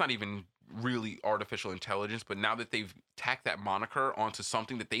and it's not even really artificial intelligence, but now that they've tacked that moniker onto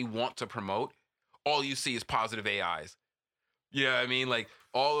something that they want to promote, all you see is positive AIs. You know what I mean? Like,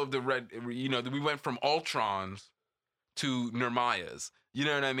 all of the we went from Ultrons to Nirmayas. You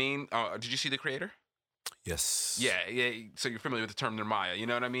know what I mean? Did you see The Creator? Yes. Yeah. So you're familiar with the term Nirmaya. You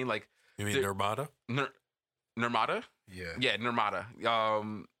know what I mean? Like, you mean Nirmata? Nirmata? Yeah. Yeah, Nirmata.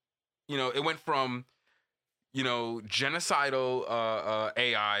 You know, it went from, you know, genocidal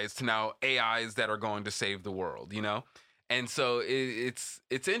AIs to now AIs that are going to save the world, you know? And so it's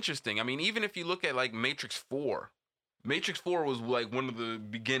interesting. I mean, even if you look at like Matrix 4 was like one of the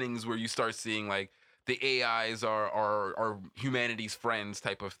beginnings where you start seeing like the AIs are humanity's friends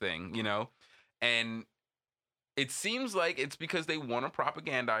type of thing, you know? And it seems like it's because they want to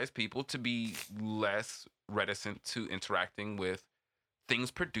propagandize people to be less reticent to interacting with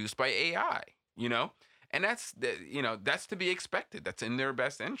things produced by AI, you know? And that's to be expected. That's in their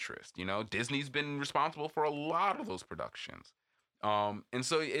best interest. You know, Disney's been responsible for a lot of those productions. And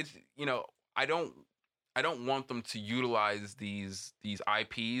so it's, you know, I don't want them to utilize these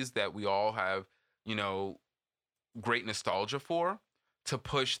IPs that we all have, you know, great nostalgia for, to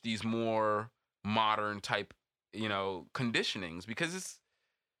push these more modern type, you know, conditionings, because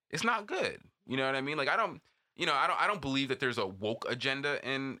it's not good. You know what I mean? Like, I don't believe that there's a woke agenda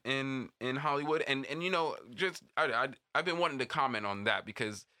in Hollywood, and just I've been wanting to comment on that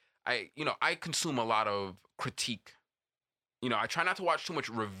because I consume a lot of critique. I try not to watch too much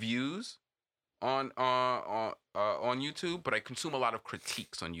reviews on YouTube, but I consume a lot of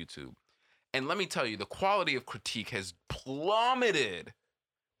critiques on YouTube. And let me tell you, the quality of critique has plummeted.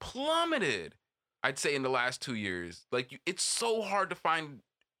 I'd say in the last 2 years. Like it's so hard to find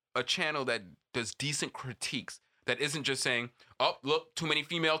a channel that does decent critiques that isn't just saying, "Oh, look, too many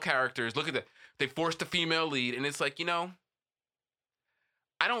female characters. Look at that. They forced a female lead." And it's like, I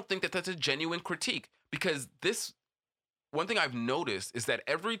don't think that that's a genuine critique because one thing I've noticed is that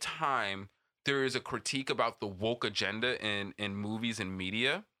every time there is a critique about the woke agenda in movies and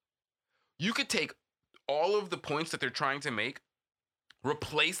media, you could take all of the points that they're trying to make,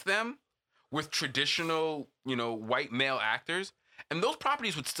 replace them with traditional, white male actors, and those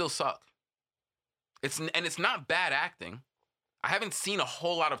properties would still suck. It's not bad acting. I haven't seen a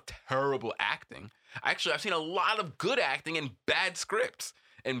whole lot of terrible acting. Actually, I've seen a lot of good acting and bad scripts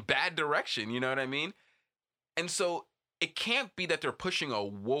and bad direction, you know what I mean? And so it can't be that they're pushing a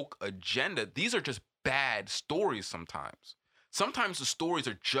woke agenda. These are just bad stories sometimes. Sometimes the stories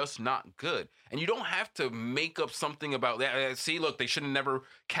are just not good. And you don't have to make up something about that. See, look, they should have never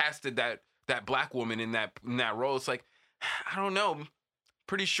casted that black woman in that role. It's like, I don't know.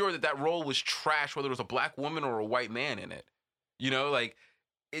 Pretty sure that role was trash, whether it was a black woman or a white man in it. Like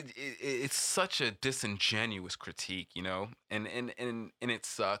it's such a disingenuous critique, and it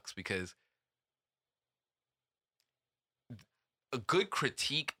sucks because a good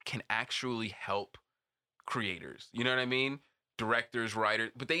critique can actually help creators. You know what I mean? Directors,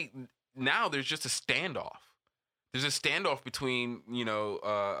 writers, but now there's just a standoff. There's a standoff between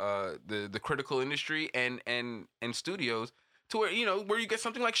the critical industry and studios to where you get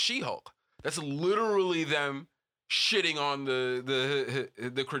something like She-Hulk. That's literally them shitting on the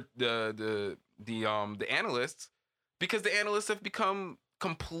analysts because the analysts have become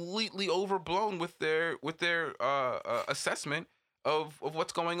completely overblown with their assessment of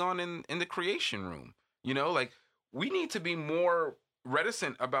what's going on in the creation room. Like we need to be more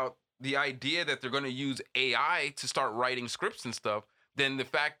reticent about the idea that they're going to use AI to start writing scripts and stuff than the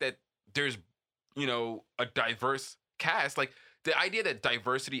fact that there's a diverse cast. Like the idea that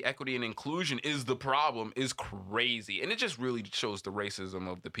diversity, equity, and inclusion is the problem is crazy, and it just really shows the racism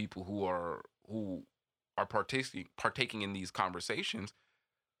of the people who are partaking in these conversations.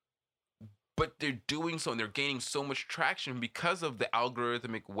 But they're doing so, and they're gaining so much traction because of the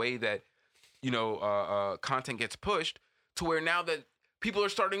algorithmic way that content gets pushed, to where now that people are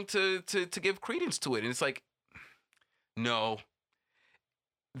starting to give credence to it, and it's like, no,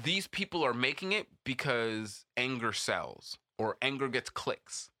 these people are making it because anger sells or anger gets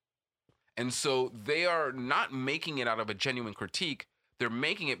clicks. And so they are not making it out of a genuine critique. They're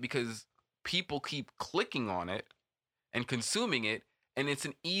making it because people keep clicking on it and consuming it. And it's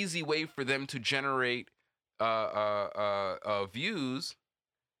an easy way for them to generate views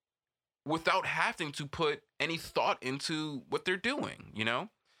without having to put any thought into what they're doing,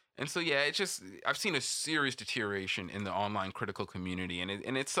 And so, yeah, it's just, I've seen a serious deterioration in the online critical community.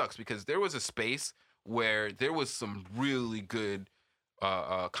 And it sucks because there was a space where there was some really good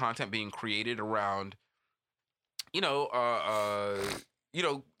content being created around,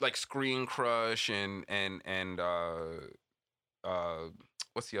 like Screen Crush and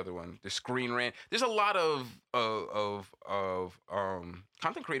what's the other one? The Screen Rant. There's a lot of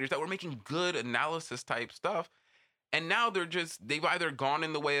content creators that were making good analysis type stuff. And now they've either gone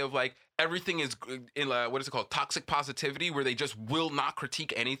in the way of like everything is in what is it called? Toxic positivity, where they just will not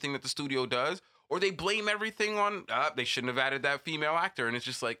critique anything that the studio does, or they blame everything on, they shouldn't have added that female actor. And it's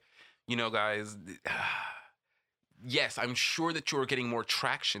just like, guys, yes, I'm sure that you're getting more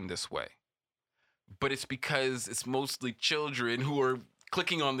traction this way, but it's because it's mostly children who are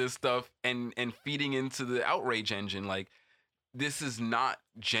clicking on this stuff and feeding into the outrage engine. Like, this is not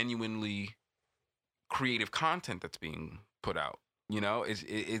genuinely creative content that's being put out.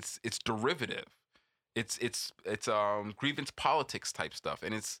 It's derivative. It's grievance politics type stuff,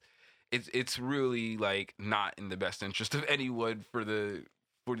 and it's really like not in the best interest of anyone for the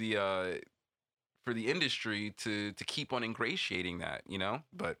industry to keep on ingratiating that,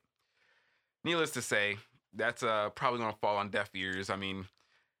 But needless to say, that's probably gonna fall on deaf ears. I mean,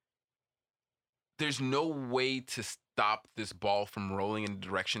 there's no way to stop this ball from rolling in the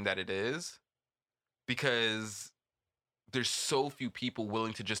direction that it is, because there's so few people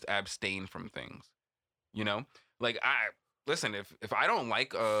willing to just abstain from things, Like, listen, if I don't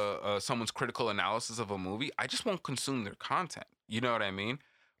like someone's critical analysis of a movie, I just won't consume their content. You know what I mean?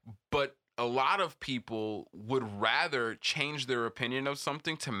 But a lot of people would rather change their opinion of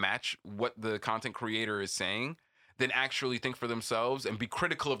something to match what the content creator is saying than actually think for themselves and be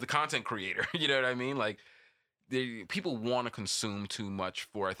critical of the content creator. You know what I mean? Like, people want to consume too much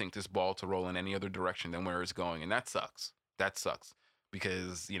for, I think, this ball to roll in any other direction than where it's going. And that sucks. That sucks.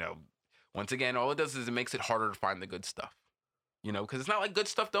 Because, you know, once again, all it does is it makes it harder to find the good stuff. You know, because it's not like good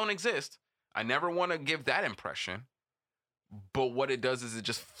stuff don't exist. I never want to give that impression. But what it does is it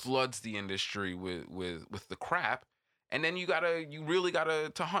just floods the industry with the crap. And then you really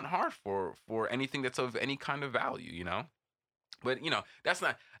gotta to hunt hard for anything that's of any kind of value, you know? But, you know, that's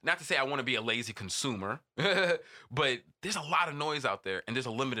not to say I want to be a lazy consumer, but there's a lot of noise out there and there's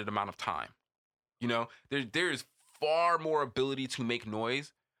a limited amount of time. You know, there's far more ability to make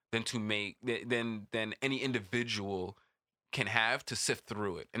noise than any individual can have to sift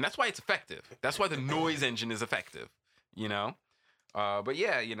through it. And that's why it's effective. That's why the noise engine is effective, you know? But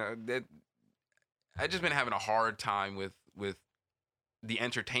yeah, you know, I've just been having a hard time with the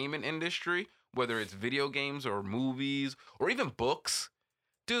entertainment industry, whether it's video games or movies or even books.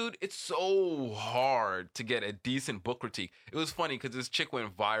 Dude, it's so hard to get a decent book critique. It was funny because this chick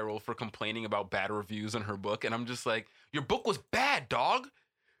went viral for complaining about bad reviews on her book, and I'm just like, your book was bad, dog.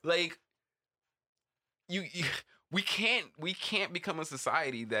 Like, we can't become a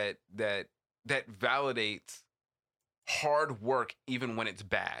society that validates hard work even when it's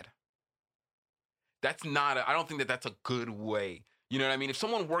bad. I don't think that that's a good way. You know what I mean? If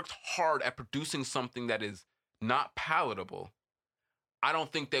someone works hard at producing something that is not palatable, I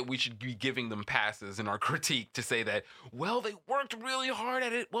don't think that we should be giving them passes in our critique to say that, well, they worked really hard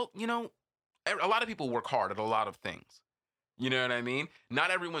at it. Well, you know, a lot of people work hard at a lot of things. You know what I mean?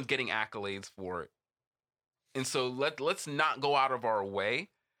 Not everyone's getting accolades for it. And so let's not go out of our way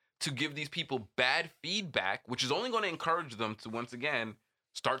to give these people bad feedback, which is only going to encourage them to, once again,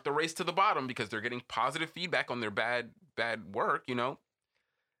 start the race to the bottom because they're getting positive feedback on their bad work, you know.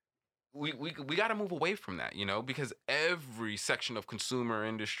 We got to move away from that, you know, because every section of consumer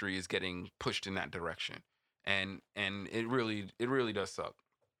industry is getting pushed in that direction. And it really does suck.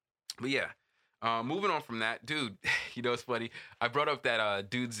 But yeah, moving on from that, dude, you know, it's funny. I brought up that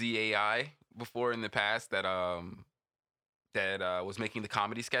Dude Z AI before in the past that was making the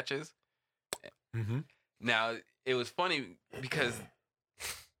comedy sketches. Mm-hmm. Now, it was funny because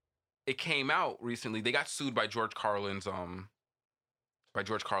it came out recently. They got sued by George Carlin's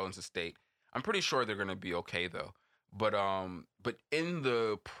estate. I'm pretty sure they're gonna be okay though. But in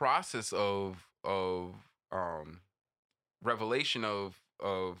the process of revelation of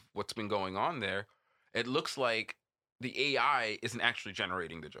what's been going on there, it looks like the AI isn't actually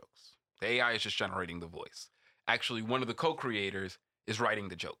generating the jokes. The AI is just generating the voice. Actually, one of the co-creators is writing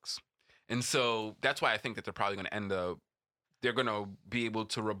the jokes. And so that's why I think that they're probably gonna they're gonna be able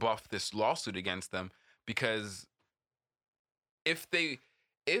to rebuff this lawsuit against them, because I'm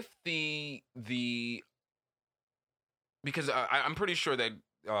pretty sure that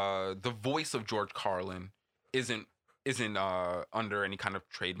the voice of George Carlin isn't under any kind of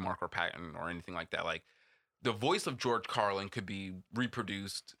trademark or patent or anything like that. Like, the voice of George Carlin could be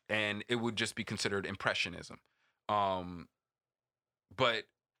reproduced and it would just be considered impressionism. But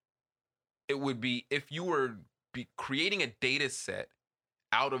it would be, if you were creating a data set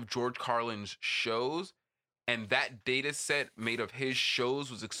out of George Carlin's shows, and that data set made of his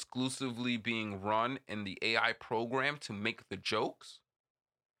shows was exclusively being run in the AI program to make the jokes,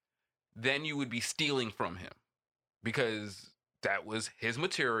 then you would be stealing from him, because that was his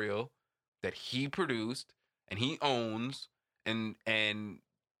material that he produced and he owns, and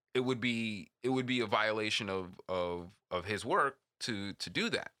it would be a violation of his work to do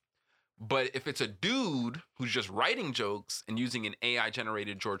that. But if it's a dude who's just writing jokes and using an AI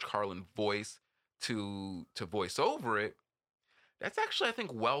generated George Carlin voice to voice over it, that's actually, I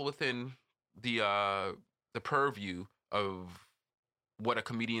think, well within the purview of what a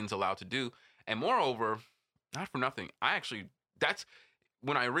comedian's allowed to do. And moreover, not for nothing, that's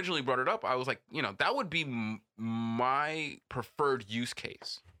when I originally brought it up, I was like, you know, that would be my preferred use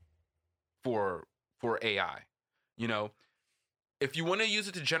case for AI. You know, if you want to use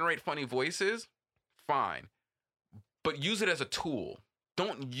it to generate funny voices, fine, but use it as a tool.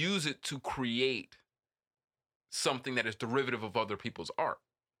 Don't use it to create something that is derivative of other people's art,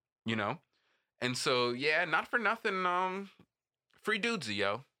 you know? And so, yeah, not for nothing, free dudesy,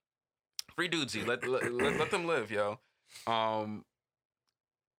 yo. Free dudesy. Let them live, yo.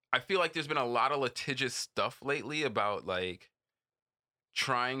 I feel like there's been a lot of litigious stuff lately about, like,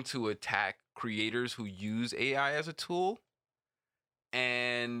 trying to attack creators who use AI as a tool.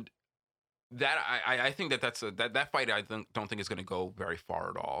 And that I think that that fight, I don't think is going to go very far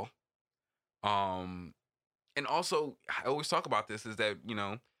at all. And also, I always talk about this is that,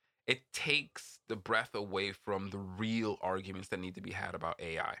 it takes the breath away from the real arguments that need to be had about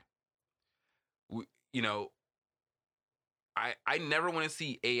AI. We, you know, I never want to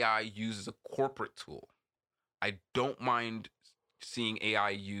see AI used as a corporate tool. I don't mind seeing AI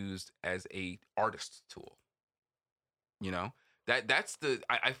used as a artist's tool. You know,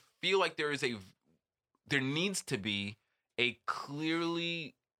 I feel like there needs to be a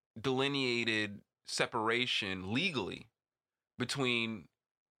clearly delineated separation legally between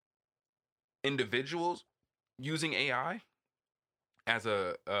individuals using AI as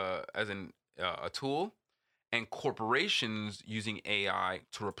a tool and corporations using AI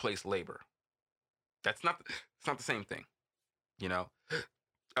to replace labor. It's not the same thing, you know.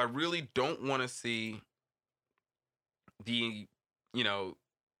 I really don't want to see the you know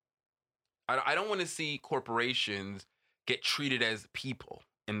I don't want to see corporations get treated as people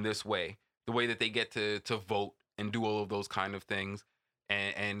in this way, the way that they get to vote and do all of those kind of things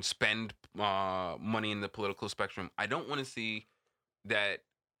and spend money in the political spectrum. I don't want to see that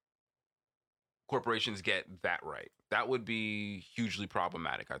corporations get that right. That would be hugely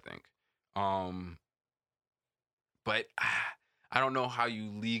problematic, I think. Um, but I don't know how you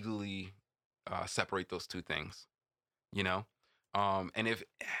legally separate those two things, you know? And if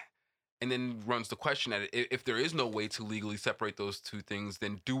and then runs the question at it, if there is no way to legally separate those two things,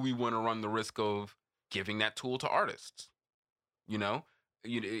 then do we want to run the risk of giving that tool to artists? You know,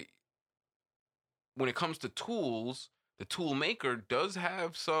 you, when it comes to tools, the tool maker does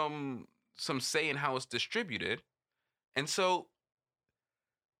have some say in how it's distributed. And so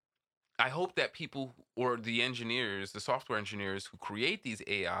I hope that people or the engineers, the software engineers who create these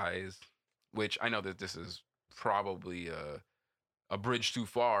AIs, which I know that this is probably a bridge too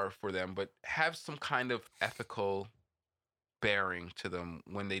far for them, but have some kind of ethical bearing to them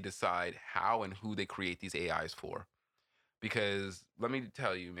when they decide how and who they create these AIs for. Because let me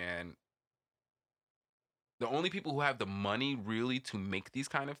tell you, man, the only people who have the money really to make these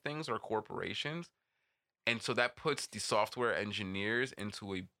kind of things are corporations. And so that puts the software engineers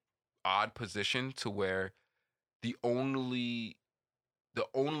into a odd position to where the only the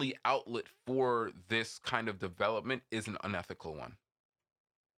only outlet for this kind of development is an unethical one,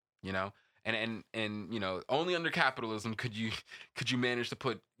 you know? And only under capitalism could you manage to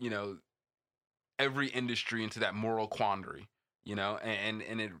put, every industry into that moral quandary, and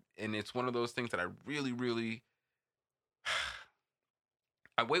it's one of those things that I really really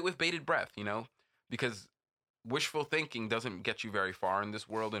I wait with bated breath, because wishful thinking doesn't get you very far in this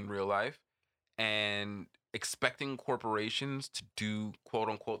world in real life, and expecting corporations to do quote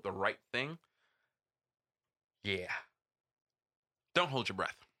unquote the right thing, yeah, don't hold your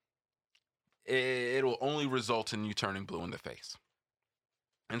breath. It'll only result in you turning blue in the face.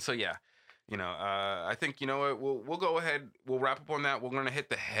 And so yeah, I think, you know what, we'll go ahead, we'll wrap up on that. We're gonna hit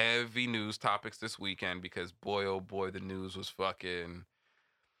the heavy news topics this weekend because boy oh boy, the news was fucking,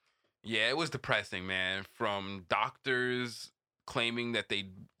 yeah, it was depressing, man. From doctors claiming that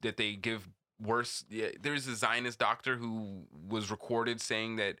they give worse. Yeah, there's a Zionist doctor who was recorded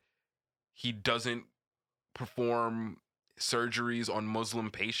saying that he doesn't perform surgeries on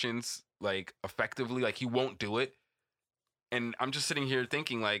Muslim patients like effectively, like he won't do it. And I'm just sitting here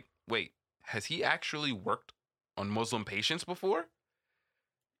thinking, like, wait, has he actually worked on Muslim patients before?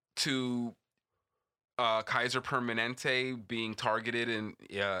 To Kaiser Permanente being targeted in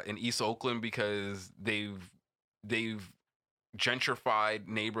East Oakland because they've gentrified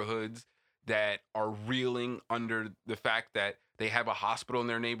neighborhoods that are reeling under the fact that they have a hospital in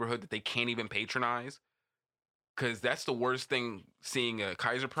their neighborhood that they can't even patronize. Because that's the worst thing, seeing a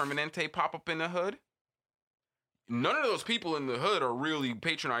Kaiser Permanente pop up in the hood. None of those people in the hood are really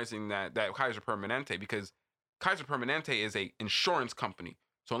patronizing that Kaiser Permanente, because Kaiser Permanente is a insurance company.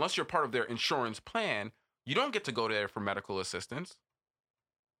 So unless you're part of their insurance plan, you don't get to go there for medical assistance.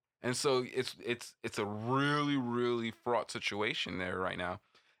 And so it's a really, really fraught situation there right now.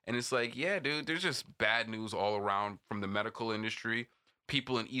 And it's like, yeah, dude, there's just bad news all around from the medical industry.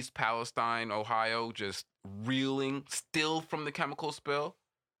 People in East Palestine, Ohio, just reeling still from the chemical spill.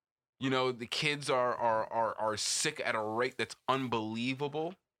 The kids are sick at a rate that's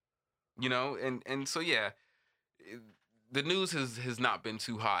unbelievable. And so yeah, the news has not been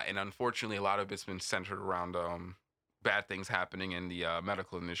too hot, and unfortunately, a lot of it's been centered around bad things happening in the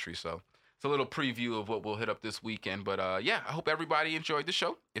medical industry. So it's a little preview of what we'll hit up this weekend. But yeah, I hope everybody enjoyed the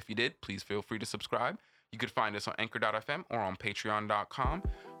show. If you did, please feel free to subscribe. You could find us on Anchor.fm or on Patreon.com.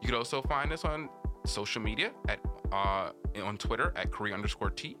 You could also find us on social media on Twitter at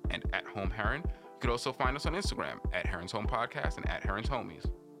Korea_T and at Home Heron. You could also find us on Instagram at Heron's Home Podcast and at Heron's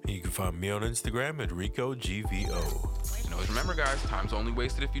Homies. You can find me on Instagram at RicoGVO. And always remember, guys, time's only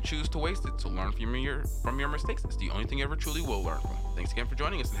wasted if you choose to waste it. So learn from your mistakes. It's the only thing you ever truly will learn from. Thanks again for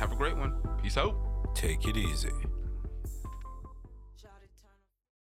joining us and have a great one. Peace out. Take it easy.